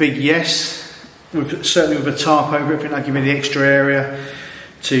a big yes, certainly with a tarp over it. I think that'll give me the extra area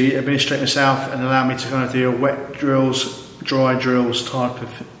to administrate myself and allow me to kind of do a wet drills, dry drills type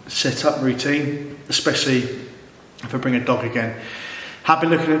of setup routine, especially if I bring a dog again. Have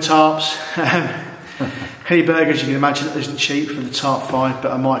been looking at tarps. Hennyberg, as you can imagine, isn't cheap for the Tarp 5,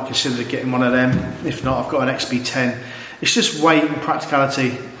 but I might consider getting one of them. If not, I've got an XB10. It's just weight and practicality.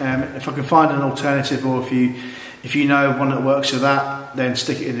 If I can find an alternative, or if you know one that works with that, then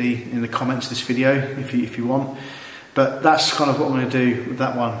stick it in the comments of this video if you want. But that's kind of what I'm going to do with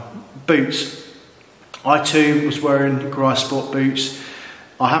that one. Boots. I too was wearing Gry Sport boots.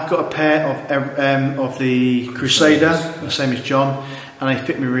 I have got a pair of the Crusader, the same as John, and they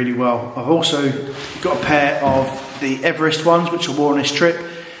fit me really well. I've also got a pair of the Everest ones, which I wore on this trip.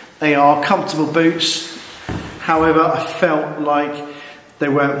 They are comfortable boots. However, I felt like they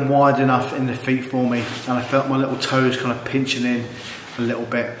weren't wide enough in the feet for me, and I felt my little toes kind of pinching in a little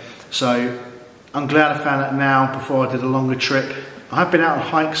bit. So I'm glad I found that now before I did a longer trip. I have been out on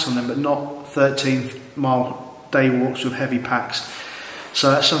hikes on them, but not 13-mile day walks with heavy packs. So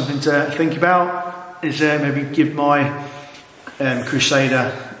that's something to think about, is maybe give my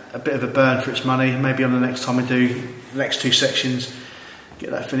Crusader a bit of a burn for its money. Maybe on the next time I do the next 2 sections,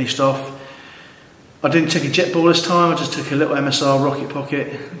 get that finished off. I didn't take a jet ball this time, I just took a little MSR rocket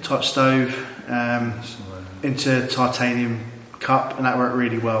pocket type stove into titanium cup, and that worked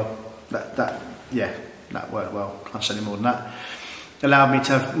really well. That worked well, can't say any more than that. Allowed me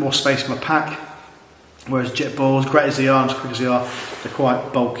to have more space in my pack, whereas jet balls, great as they are and as quick as they are, they're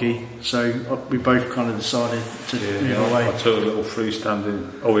quite bulky, so we both kind of decided to move away. I took a little freestanding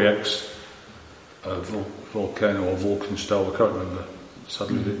OEX Volcano or Vulcan style, I can't remember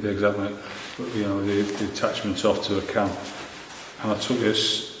sadly the exact name, but the attachments off to a camp, and I took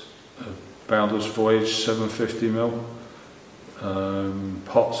this Boundless Voyage 750ml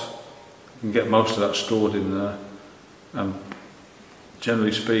pot. You can get most of that stored in there, and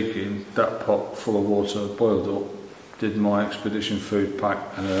generally speaking, that pot full of water boiled up did my expedition food pack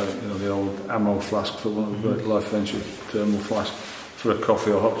and the old ammo flask, for one of the Life Venture thermal flask, for a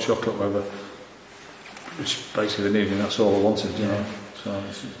coffee or hot chocolate, whatever. Which basically an evening, that's all I wanted, you know. So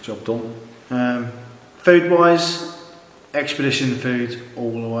it's a job done. Food wise, expedition food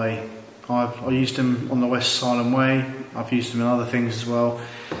all the way. I used them on the West Silent Way. I've used them in other things as well.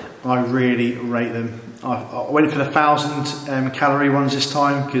 I really rate them. I went for the 1,000 calorie ones this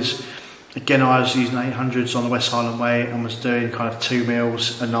time because, again, I was using 800s on the West Highland Way and was doing kind of 2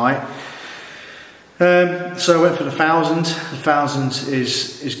 meals a night. So I went for the 1,000. The 1,000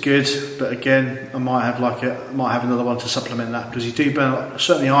 is good, but again, I might have another one to supplement that, because you do burn.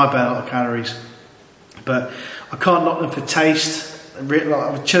 Certainly, I burn a lot of calories, but I can't knock them for taste.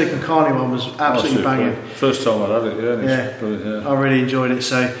 Like, chili con carne one was absolutely banging. First time I had it, yeah. I really enjoyed it.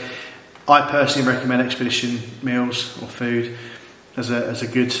 So I personally recommend expedition meals or food as a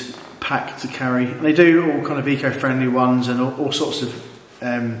good pack to carry. And they do all kind of eco-friendly ones and all sorts of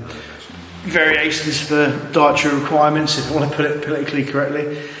variations for dietary requirements, if I want to put it politically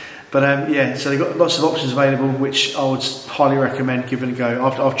correctly. But so they've got lots of options available, which I would highly recommend giving a go.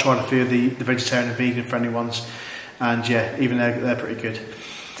 I've tried a few of the vegetarian and vegan friendly ones, and yeah, even they're pretty good.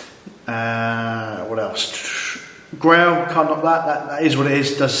 What else? Grail, can't knock that is what it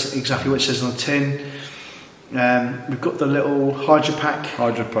is, does exactly what it says on the tin. We've got the little Hydro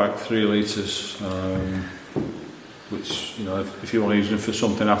Pack 3 litres, which, if you want to use them for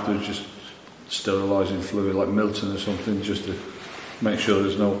something afterwards, just sterilising fluid like Milton or something, just to make sure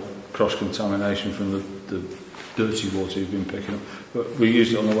there's no cross-contamination from the dirty water you've been picking up. But we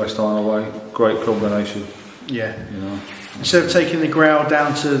used it on the West Island Way, great combination. Yeah. Instead of taking the Grail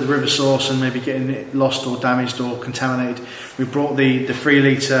down to the river source and maybe getting it lost or damaged or contaminated, we brought the 3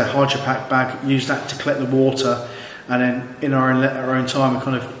 litre Hydro Pack bag, used that to collect the water, and then in our own time we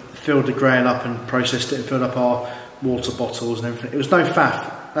kind of filled the Grail up and processed it and filled up our water bottles and everything. It was no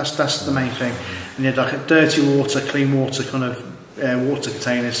faff. That's the main thing. And you had like a dirty water, clean water kind of water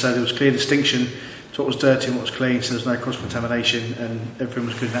containers, so there was clear distinction to what was dirty and what was clean, so there was no cross-contamination and everything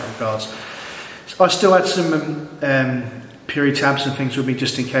was good in that regards. So I still had some Puri tabs and things with me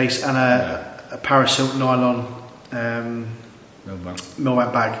just in case, and a Parasilk nylon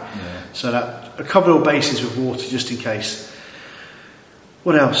millbank bag. Yeah. So that I covered all bases with water just in case.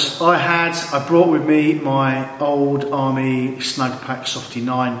 What else? I brought with me my old Army Snug Pack Softy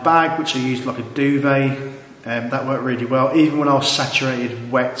 9 bag, which I used like a duvet. That worked really well. Even when I was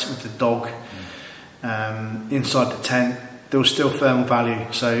saturated wet with the dog inside the tent, there was still thermal value.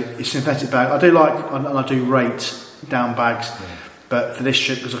 So it's synthetic bag. I do rate down bags, but for this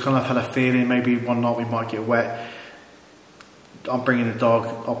trip, because I kind of had a feeling maybe one night we might get wet, I'm bringing the dog.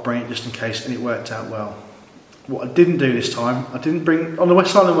 I'll bring it just in case, and it worked out well. What I didn't do this time, I didn't bring, on the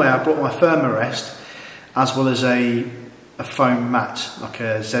West Island Way, I brought my Thermarest as well as a foam mat, like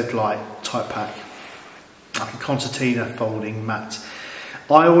a Z-Lite type pack, like a concertina folding mat.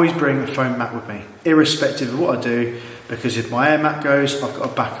 I always bring a foam mat with me, irrespective of what I do, because if my air mat goes, I've got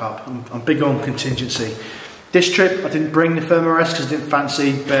a backup. I'm big on contingency. This trip, I didn't bring the Thermarest because I didn't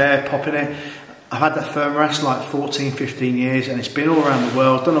fancy bear popping it. I've had that Thermarest like 14, 15 years, and it's been all around the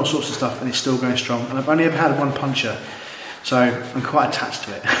world, done all sorts of stuff, and it's still going strong. And I've only ever had one puncture, so I'm quite attached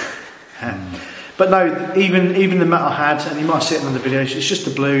to it. But no, even the mat I had, and you might see it in the videos, it's just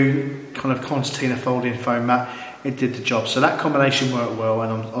a blue kind of concertina folding foam mat. It did the job. So that combination worked well,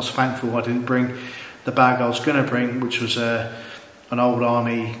 and I was thankful I didn't bring the bag I was going to bring, which was an old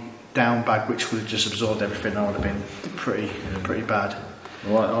Army down bag, which would have just absorbed everything. I would have been pretty bad.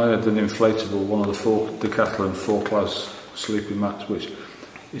 Well, I had an inflatable, one of the Decathlon 4-class sleeping mats, which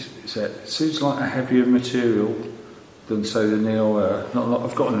it seems like a heavier material than say the Neo Air.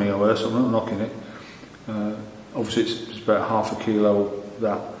 I've got a Neo Air, so I'm not knocking it. Obviously, it's about half a kilo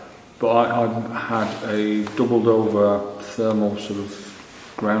that, but I had a doubled over thermal sort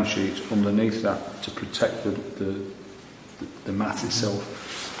of ground sheet underneath that to protect the mat itself.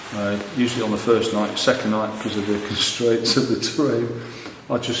 Usually on the first night, second night, because of the constraints of the terrain,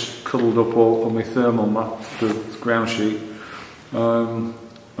 I just cuddled up on my thermal mat, the ground sheet.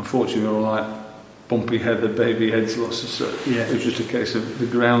 Unfortunately, all like bumpy heather, baby heads, lots of stuff. Yeah. It was just a case of the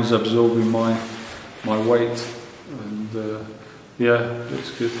ground's absorbing my weight, and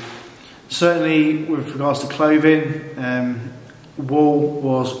it's good. Certainly, with regards to clothing, wool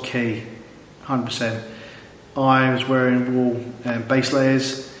was key, 100%. I was wearing wool base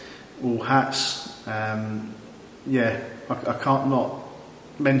layers, wool hats. I can't not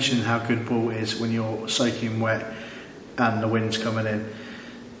mention how good wool is when you're soaking wet and the wind's coming in.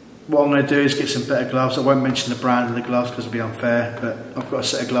 What I'm going to do is get some better gloves. I won't mention the brand of the gloves because it'll be unfair, but I've got a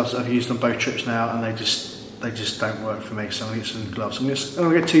set of gloves that I've used on both trips now, and they just don't work for me. So I'm going to get some gloves. I'm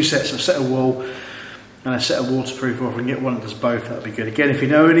going to get two sets: a set of wool and a set of waterproof. Or if I can get one that does both, that'd be good. Again, if you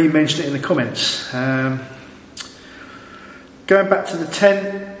know any, mention it in the comments. Going back to the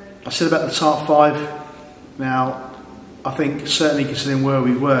tent, I said about the tarp 5. Now, I think certainly considering where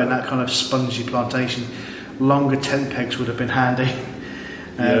we were in that kind of spongy plantation, longer tent pegs would have been handy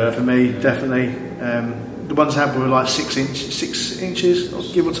for me, definitely. The ones I had were like 6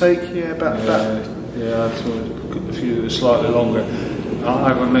 inches, give or take, about that. Yeah, a few that were slightly longer. I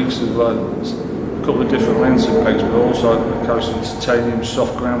have a mix of a couple of different lengths of pegs, but also I carry some titanium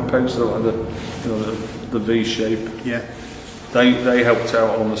soft ground pegs, so like the V shape. Yeah. They helped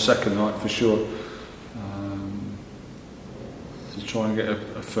out on the second night for sure. To try and get a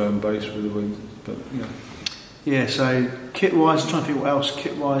firm base with the wind, but yeah. Yeah, so kit-wise, I'm trying to think what else.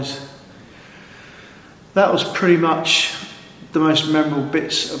 Kit-wise, that was pretty much the most memorable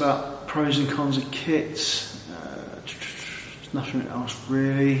bits about pros and cons of kits. There's nothing else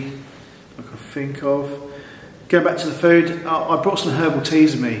really I can think of. Going back to the food, I brought some herbal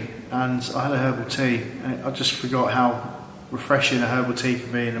teas with me, and I had a herbal tea, and I just forgot how refreshing a herbal tea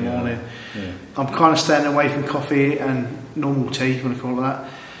can be in the morning. Yeah. I'm kind of staying away from coffee and normal tea, if you want to call it that,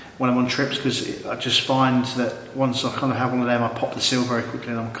 when I'm on trips, because I just find that once I kind of have one of them, I pop the seal very quickly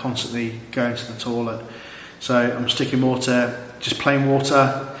and I'm constantly going to the toilet. So I'm sticking more to just plain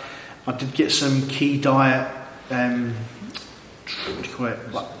water. I did get some Key Diet, what do you call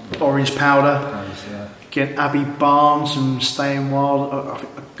it, like orange powder. Again, Abby Barnes from Staying Wild, I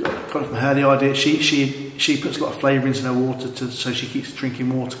got it from her, the idea. She puts a lot of flavourings in her water so she keeps drinking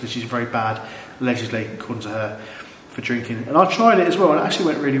water, because she's very bad, allegedly, according to her, for drinking. And I tried it as well, and it actually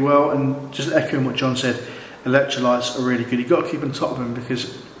went really well. And just echoing what John said, electrolytes are really good. You've got to keep on top of them,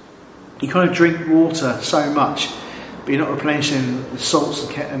 because you kind of drink water so much, but you're not replenishing the salts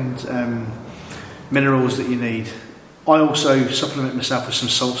and minerals that you need. I also supplement myself with some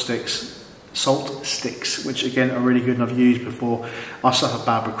salt sticks, which again are really good and I've used before. I suffer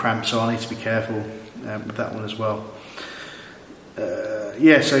bad with cramps, so I need to be careful with that one as well.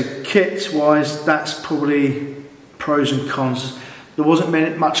 So kit wise, that's probably pros and cons. There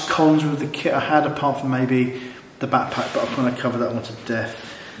wasn't much cons with the kit I had, apart from maybe the backpack, but I've kind of covered that one to death.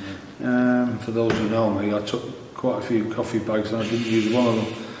 And for those who know me, I took quite a few coffee bags and I didn't use one of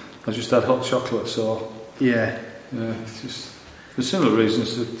them. I just had hot chocolate, so yeah, it's just for similar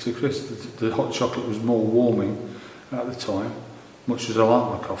reasons to Chris. The hot chocolate was more warming at the time, much as I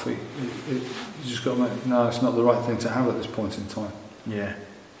like my coffee. You just got to make, no, it's not the right thing to have at this point in time. Yeah.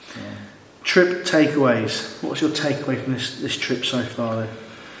 Trip takeaways. What's your takeaway from this trip so far, then?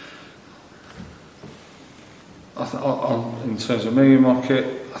 In terms of me and my kit,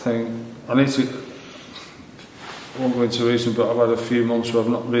 I think I need to. I won't go into reason, but I've had a few months where I've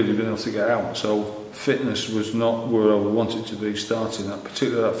not really been able to get out. So fitness was not where I would want it to be starting at,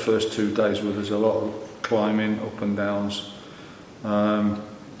 particularly that first 2 days where there's a lot of climbing, up and downs.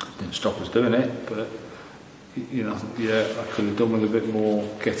 Didn't stop us doing it, but you know, yeah, I could have done with a bit more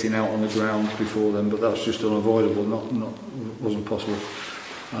getting out on the ground before then, but that was just unavoidable, wasn't possible.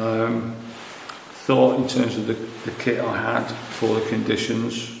 Thought in terms of the kit I had for the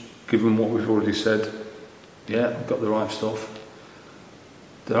conditions, given what we've already said, yeah, I've got the right stuff.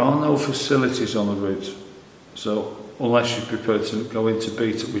 There are no facilities on the route, so unless you're prepared to go into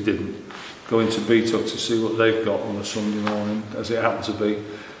Beat Up, we didn't go into Beat Up to see what they've got on a Sunday morning, as it happened to be.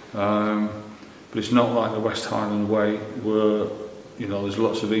 But it's not like the West Highland Way where, you know, there's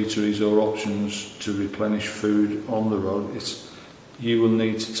lots of eateries or options to replenish food on the road. You will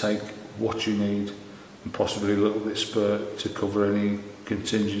need to take what you need and possibly a little bit spare to cover any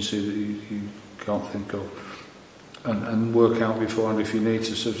contingency that you can't think of, and work out beforehand if you need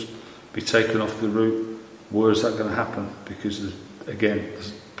to sort of be taken off the route, where is that going to happen, because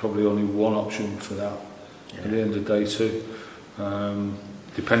there's probably only one option for that at the end of day 2,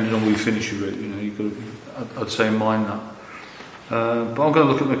 depending on where you finish your route. You know, I'd say mind that, but I'm going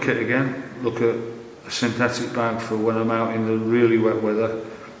to look at my kit again, look at a synthetic bag for when I'm out in the really wet weather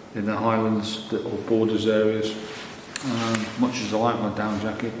in the Highlands or borders areas, much as I like my down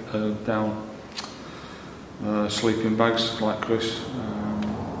jacket, sleeping bags like Chris,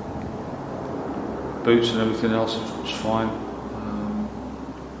 boots and everything else was fine.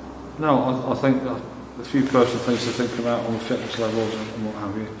 I think that a few personal things to think about on the fitness levels and what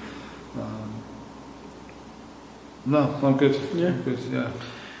have you. No, I'm good. Yeah, I'm good.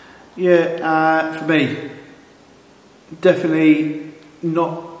 Yeah. For me, definitely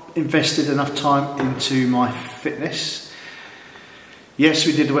not invested enough time into my fitness. Yes,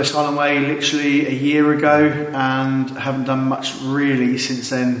 we did the West Highland Way literally a year ago and haven't done much really since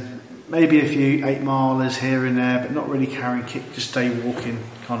then. Maybe a few 8-milers here and there, but not really carrying kit, just day walking,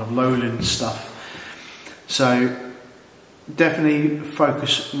 kind of lowland stuff. So definitely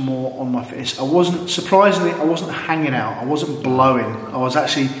focus more on my fitness. I wasn't hanging out, I wasn't blowing. I was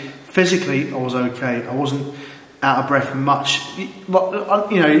actually, physically, I was okay. I wasn't out of breath much. You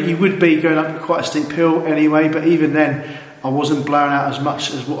know, you would be going up quite a steep hill anyway, but even then, I wasn't blowing out as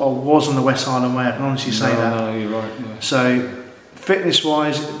much as what I was on the West Highland Way. I can honestly say that. No, you're right. Yeah. So,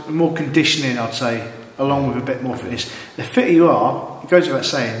 fitness-wise, more conditioning, I'd say, along with a bit more fitness. The fitter you are, it goes without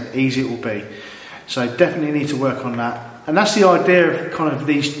saying, the easier it will be. So, definitely need to work on that. And that's the idea of kind of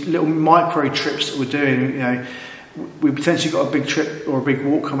these little micro trips that we're doing. You know, we potentially got a big trip or a big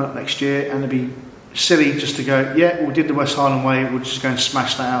walk coming up next year, and it'd be silly just to go, yeah, we did the West Highland Way, we'll just go and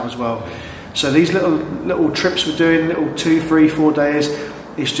smash that out as well. So these little trips we're doing, little 2, 3, 4 days,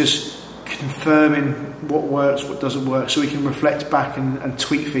 it's just confirming what works, what doesn't work, so we can reflect back and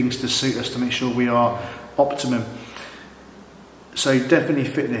tweak things to suit us to make sure we are optimum. So definitely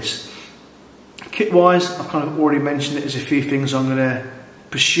fitness. Kit wise, I've kind of already mentioned it. There's a few things I'm going to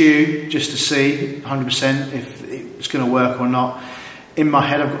pursue just to see 100% if it's going to work or not. In my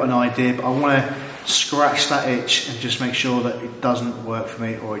head I've got an idea, but I want to scratch that itch and just make sure that it doesn't work for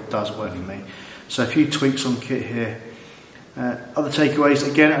me or it does work for me. So a few tweaks on kit here. Other takeaways,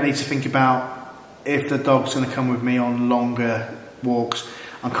 again, I need to think about if the dog's going to come with me on longer walks.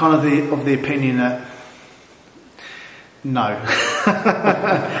 I'm kind of the opinion that no,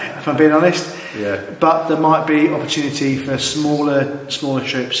 if I'm being honest. Yeah. But there might be opportunity for smaller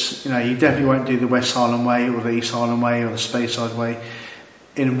trips. You know, you definitely won't do the West Highland Way or the East Highland Way or the Speyside Way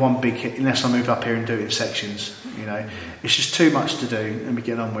in one big hit, unless I move up here and do it in sections. You know, it's just too much to do and we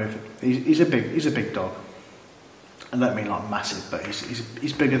get on with. He's a big dog. I don't mean like massive, but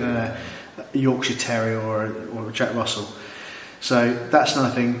he's bigger than a Yorkshire Terrier or a Jack Russell. So that's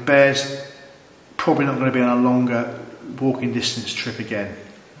another thing. Bears probably not going to be on a longer walking distance trip again,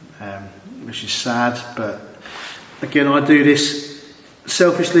 which is sad. But again, I do this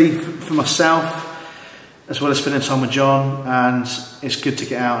selfishly for myself, as well as spending time with John, and it's good to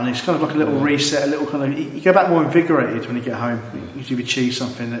get out, and it's kind of like a little reset, a little kind of, you go back more invigorated when you get home. You've achieved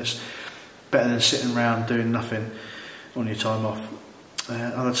something that's better than sitting around doing nothing on your time off.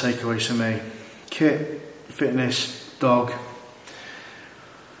 Other takeaways for me: kit, fitness, dog.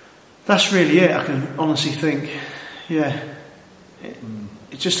 That's really it. I can honestly think,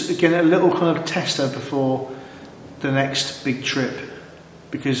 it's just again a little kind of tester before the next big trip,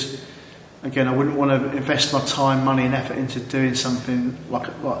 because again I wouldn't want to invest my time, money and effort into doing something like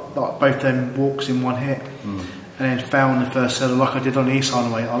both them walks in one hit and then fail on the first hurdle like I did on the East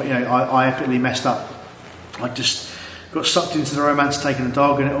Highway. I epically messed up. I just got sucked into the romance of taking a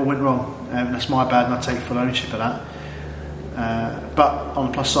dog and it all went wrong, and that's my bad and I take full ownership of that. But on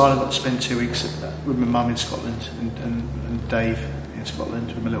the plus side, I got to spend 2 weeks with my mum in Scotland and Dave in Scotland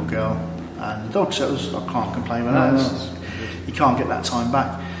with my little girl and the dog, so I can't complain about that. You can't get that time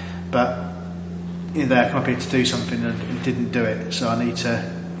back, but there I come up here to do something and didn't do it, so I need to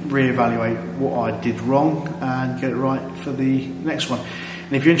reevaluate what I did wrong and get it right for the next one.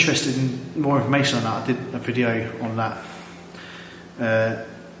 And if you're interested in more information on that, I did a video on that.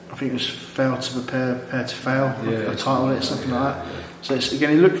 I think it was Fail to Prepare to Fail. I titled it something like that. So it's,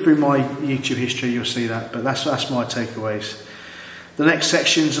 again, you look through my YouTube history, you'll see that. But that's my takeaways. The next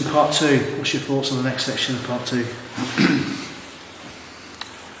sections and part 2. What's your thoughts on the next section and part 2?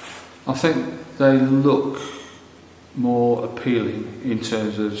 I think they look more appealing in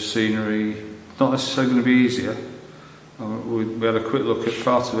terms of scenery. Not necessarily going to be easier. We had a quick look at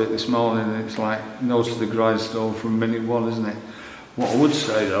part of it this morning, and it's like nose to the grindstone from minute 1, isn't it? What I would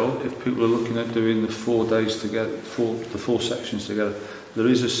say though, if people are looking at doing the 4 days together, the 4 sections together, there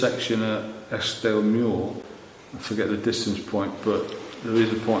is a section at Eskdale Muir, I forget the distance point, but there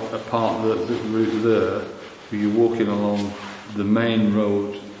is a part of the route there where you're walking along the main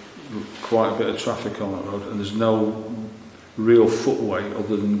road, quite a bit of traffic on that road, and there's no real footway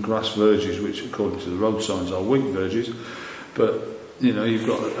other than grass verges, which according to the road signs are wheat verges, but you've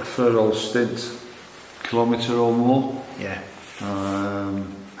got a fair old stint, kilometre or more.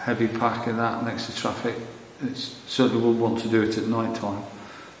 Heavy pack and that next to traffic. Certainly wouldn't want to do it at night time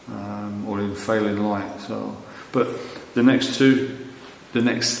or in failing light. So, but the next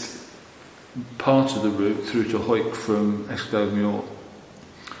part of the route through to Hoyk from Eskdale Muir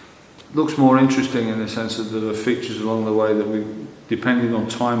looks more interesting in the sense that there are features along the way that we, depending on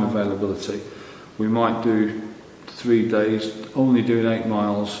time availability, we might do 3 days only doing 8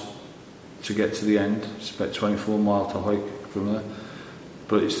 miles to get to the end. It's about 24 miles to Hoyk from there,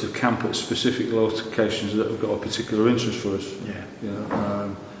 but it's to camp at specific locations that have got a particular interest for us.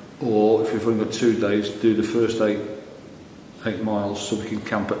 Or if you've only got 2 days, do the first 8 miles so we can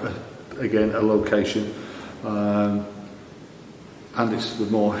camp at a location, and it's the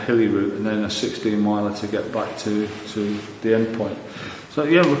more hilly route, and then a 16 miler to get back to the end point. So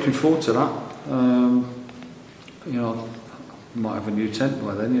looking forward to that. Might have a new tent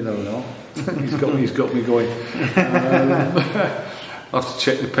by then, you never know. he's got me going. I'll have to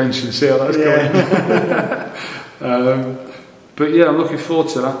check the pension, see how that's going. But I'm looking forward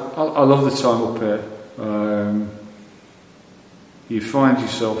to that. I love the time up here. You find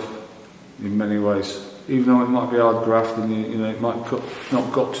yourself in many ways, even though it might be hard graft and it might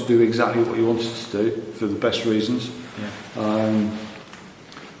not got to do exactly what you wanted to do for the best reasons.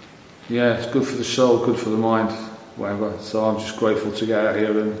 It's good for the soul, good for the mind, whatever. So I'm just grateful to get out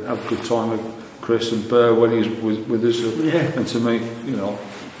here and have a good time with Chris and Burr when he's with us, and to meet the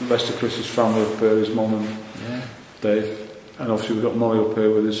rest of Chris's family up here, his mum and Dave, and obviously we've got Molly up here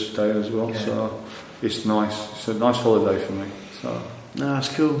with us today as well. So it's nice. It's a nice holiday for me. So that's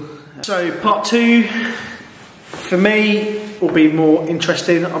cool. So part 2 for me will be more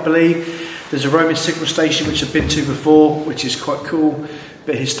interesting, I believe. There's a Roman signal station which I've been to before, which is quite cool, a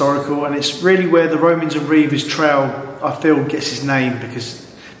bit historical, and it's really where the Romans and Reivers trail, I feel, gets its name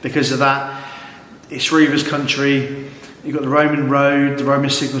because of that. It's Reivers country. You've got the Roman road, the Roman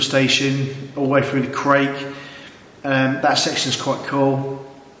signal station, all the way through the Crake. That section's quite cool.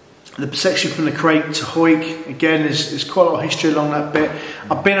 The section from the Crake to Hoyk, again, there's quite a lot of history along that bit.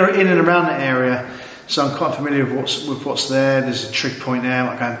 I've been in and around that area, so I'm quite familiar with what's there. There's a trig point there,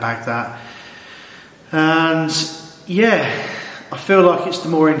 I'm going to bag that. And I feel like it's the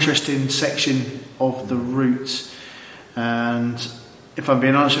more interesting section of the route. And if I'm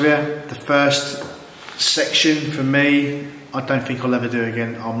being honest with you, the first section for me, I don't think I'll ever do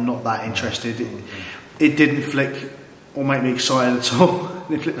again. I'm not that interested. It didn't flick or make me excited at all. It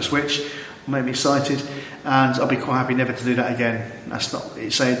didn't flip the switch or make me excited, and I'll be quite happy never to do that again. That's not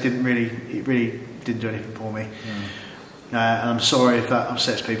it. Say it really didn't do anything for me. And I'm sorry if that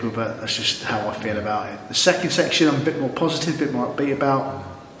upsets people, but that's just how I feel about it. The second section I'm a bit more positive, a bit more upbeat about,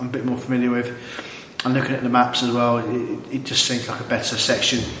 I'm a bit more familiar with. And looking at the maps as well, it just seems like a better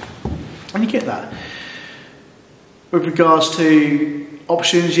section And you get that. With regards to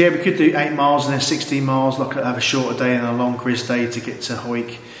options, yeah, we could do 8 miles and then 16 miles, like have a shorter day and a long grizz day to get to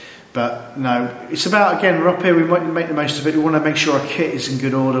Hoyk. But no, it's about, again, we're up here, we might make the most of it. We want to make sure our kit is in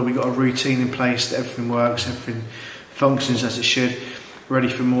good order, we've got a routine in place, that everything works, everything functions as it should, ready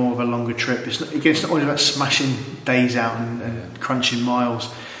for more of a longer trip. It's not, again, it's not only about smashing days out and crunching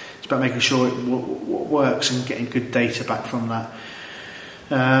miles, it's about making sure it works and getting good data back from that.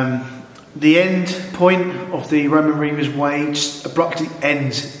 The end point of the Roman Reivers Way just abruptly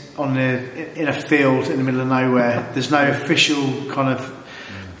ends in a field in the middle of nowhere. There's no official kind of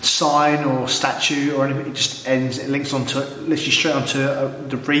sign or statue or anything. It just ends. It links you straight onto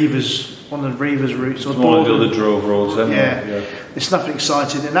the Reivers, one of the Reivers routes. Or one of the other drove roads. Yeah, it's nothing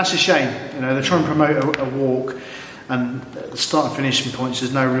exciting, and that's a shame. You know, they're trying to promote a walk, and the start and finishing points.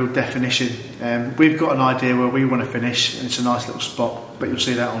 There's no real definition. We've got an idea where we want to finish, and it's a nice little spot. But you'll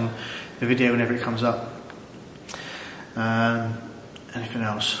see that on the video whenever it comes up. Anything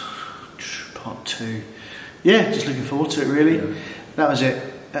else? Part 2. Yeah, just looking forward to it really. Yeah. That was it.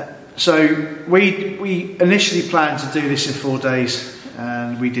 So we initially planned to do this in 4 days,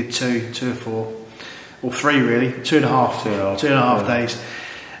 and we did 2 or 4, or 3 really, 2.5 days.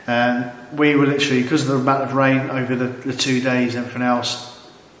 And we were literally, because of the amount of rain over the 2 days and everything else,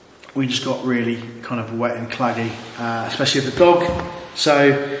 we just got really kind of wet and claggy, especially with the dog.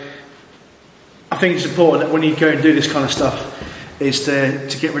 So I think it's important that when you go and do this kind of stuff is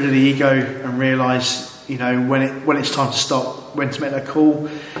to get rid of the ego and realise, you know, when it's time to stop, when to make that call.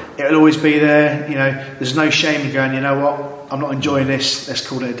 It'll always be there. You know, there's no shame in going, you know what, I'm not enjoying this, let's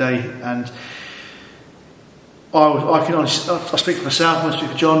call it a day. And I can honestly, I speak for myself, I speak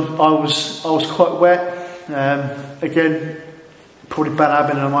for John, I was quite wet. Again, probably bad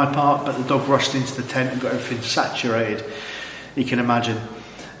habit on my part, but the dog rushed into the tent and got everything saturated, you can imagine.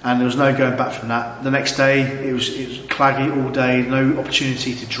 And there was no going back from that. The next day, it was claggy all day, no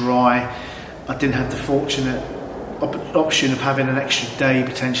opportunity to dry. I didn't have the fortunate option of having an extra day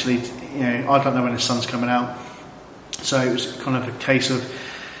potentially. You know, I don't know when the sun's coming out, so it was kind of a case of,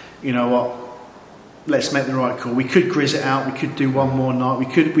 you know what, let's make the right call. We could grizz it out. We could do one more night. We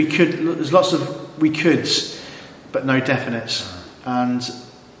could. There's lots of we coulds, but no definites. And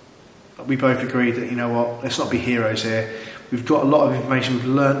we both agreed that, you know what, let's not be heroes here. We've got a lot of information. We've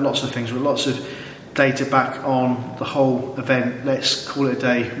learned lots of things. We've got lots of data back on the whole event. Let's call it a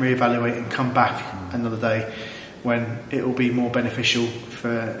day, reevaluate, and come back another day when it will be more beneficial for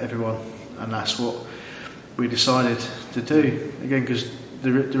everyone. And that's what we decided to do. Again, because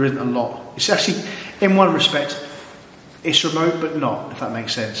there isn't a lot. It's actually, in one respect, it's remote, but not, if that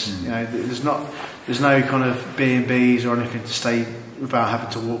makes sense. You know, there's no kind of B&Bs or anything to stay without having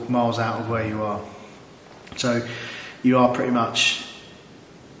to walk miles out of where you are. So you are pretty much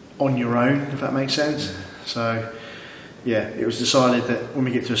on your own, if that makes sense. So yeah, it was decided that when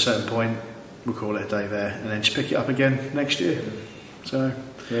we get to a certain point, we'll call it a day there, and then just pick it up again next year. So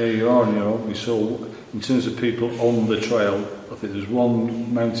yeah, you are on your own. We saw, in terms of people on the trail, I think there's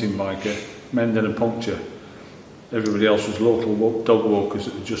one mountain biker, mending a puncture. Everybody else was local dog walkers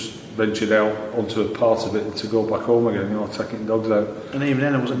that had just ventured out onto a part of it to go back home again, you know, taking dogs out. And even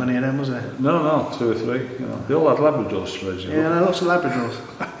then there wasn't many of them, was there? No, 2 or 3. You know. They all had Labrador strays. Yeah, no, lots of Labradors.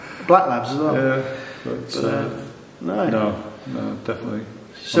 Black Labs as well. Yeah, but no, definitely.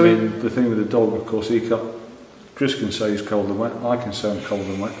 So I mean, the thing with the dog, of course, Chris can say he's cold and wet. I can say I'm cold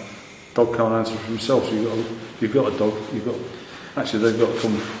and wet. Dog can't answer for himself. So you've got a dog. Actually, they've got to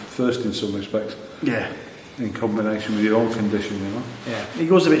come first in some respects. Yeah. In combination with your own condition, you know. Yeah, he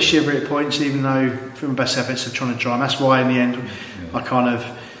was a bit shivery at points, even though through my best efforts of trying to dry him. That's why in the end I kind of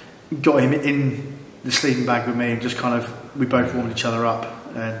got him in the sleeping bag with me and just kind of, we both warmed each other up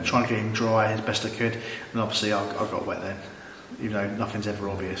and trying to get him dry as best I could. And obviously I got wet then, even though nothing's ever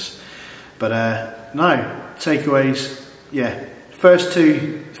obvious. But no, takeaways, yeah. First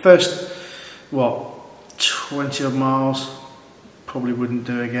 20 odd miles, probably wouldn't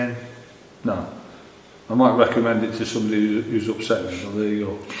do again. No. I might recommend it to somebody who's upset with me. Well, there you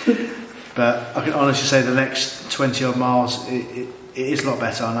go. But I can honestly say the next 20 odd miles, it is a lot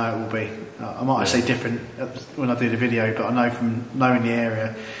better. I know it will be. I might say different when I do the video, but I know from knowing the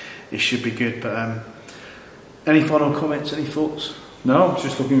area, it should be good. But any final comments, any thoughts? No, I'm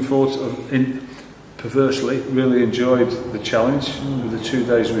just looking forward to, perversely, really enjoyed the challenge with the 2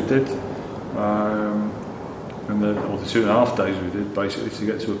 days we did. And the 2.5 days we did, basically, to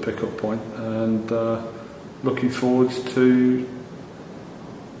get to a pick-up point. And looking forward to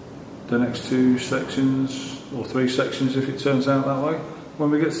the next 2 sections, or 3 sections if it turns out that way,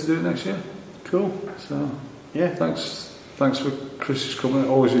 when we get to do it next year. Cool. So, yeah, thanks thanks for Chris's company.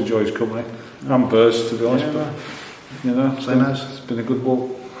 Always enjoy his company. And Burrs, to be honest. Yeah, but, you know, it's been a good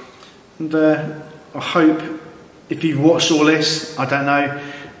walk. And I hope if you've watched all this, I don't know,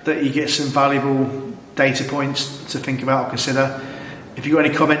 that you get some valuable data points to think about or consider. If you've got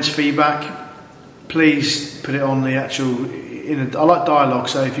any comments, feedback, please put it on the actual. I like dialogue,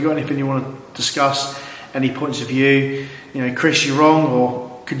 so if you've got anything you want to discuss, any points of view, you know, Chris, you're wrong,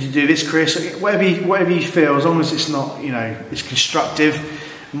 or could you do this, Chris? Whatever you feel, as long as it's not, you know, it's constructive.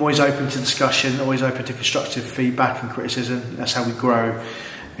 I'm always open to discussion, always open to constructive feedback and criticism. That's how we grow.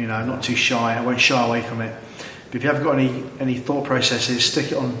 You know, I'm not too shy. I won't shy away from it. But if you haven't got any thought processes,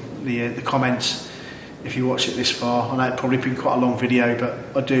 stick it on the comments. If you watch it this far, I know it's probably been quite a long video,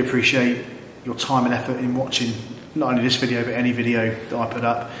 but I do appreciate your time and effort in watching not only this video but any video that I put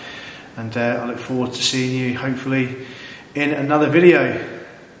up. And I look forward to seeing you hopefully in another video.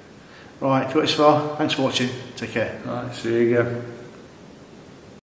 Right, if you got this far, thanks for watching. Take care. Right, see you again.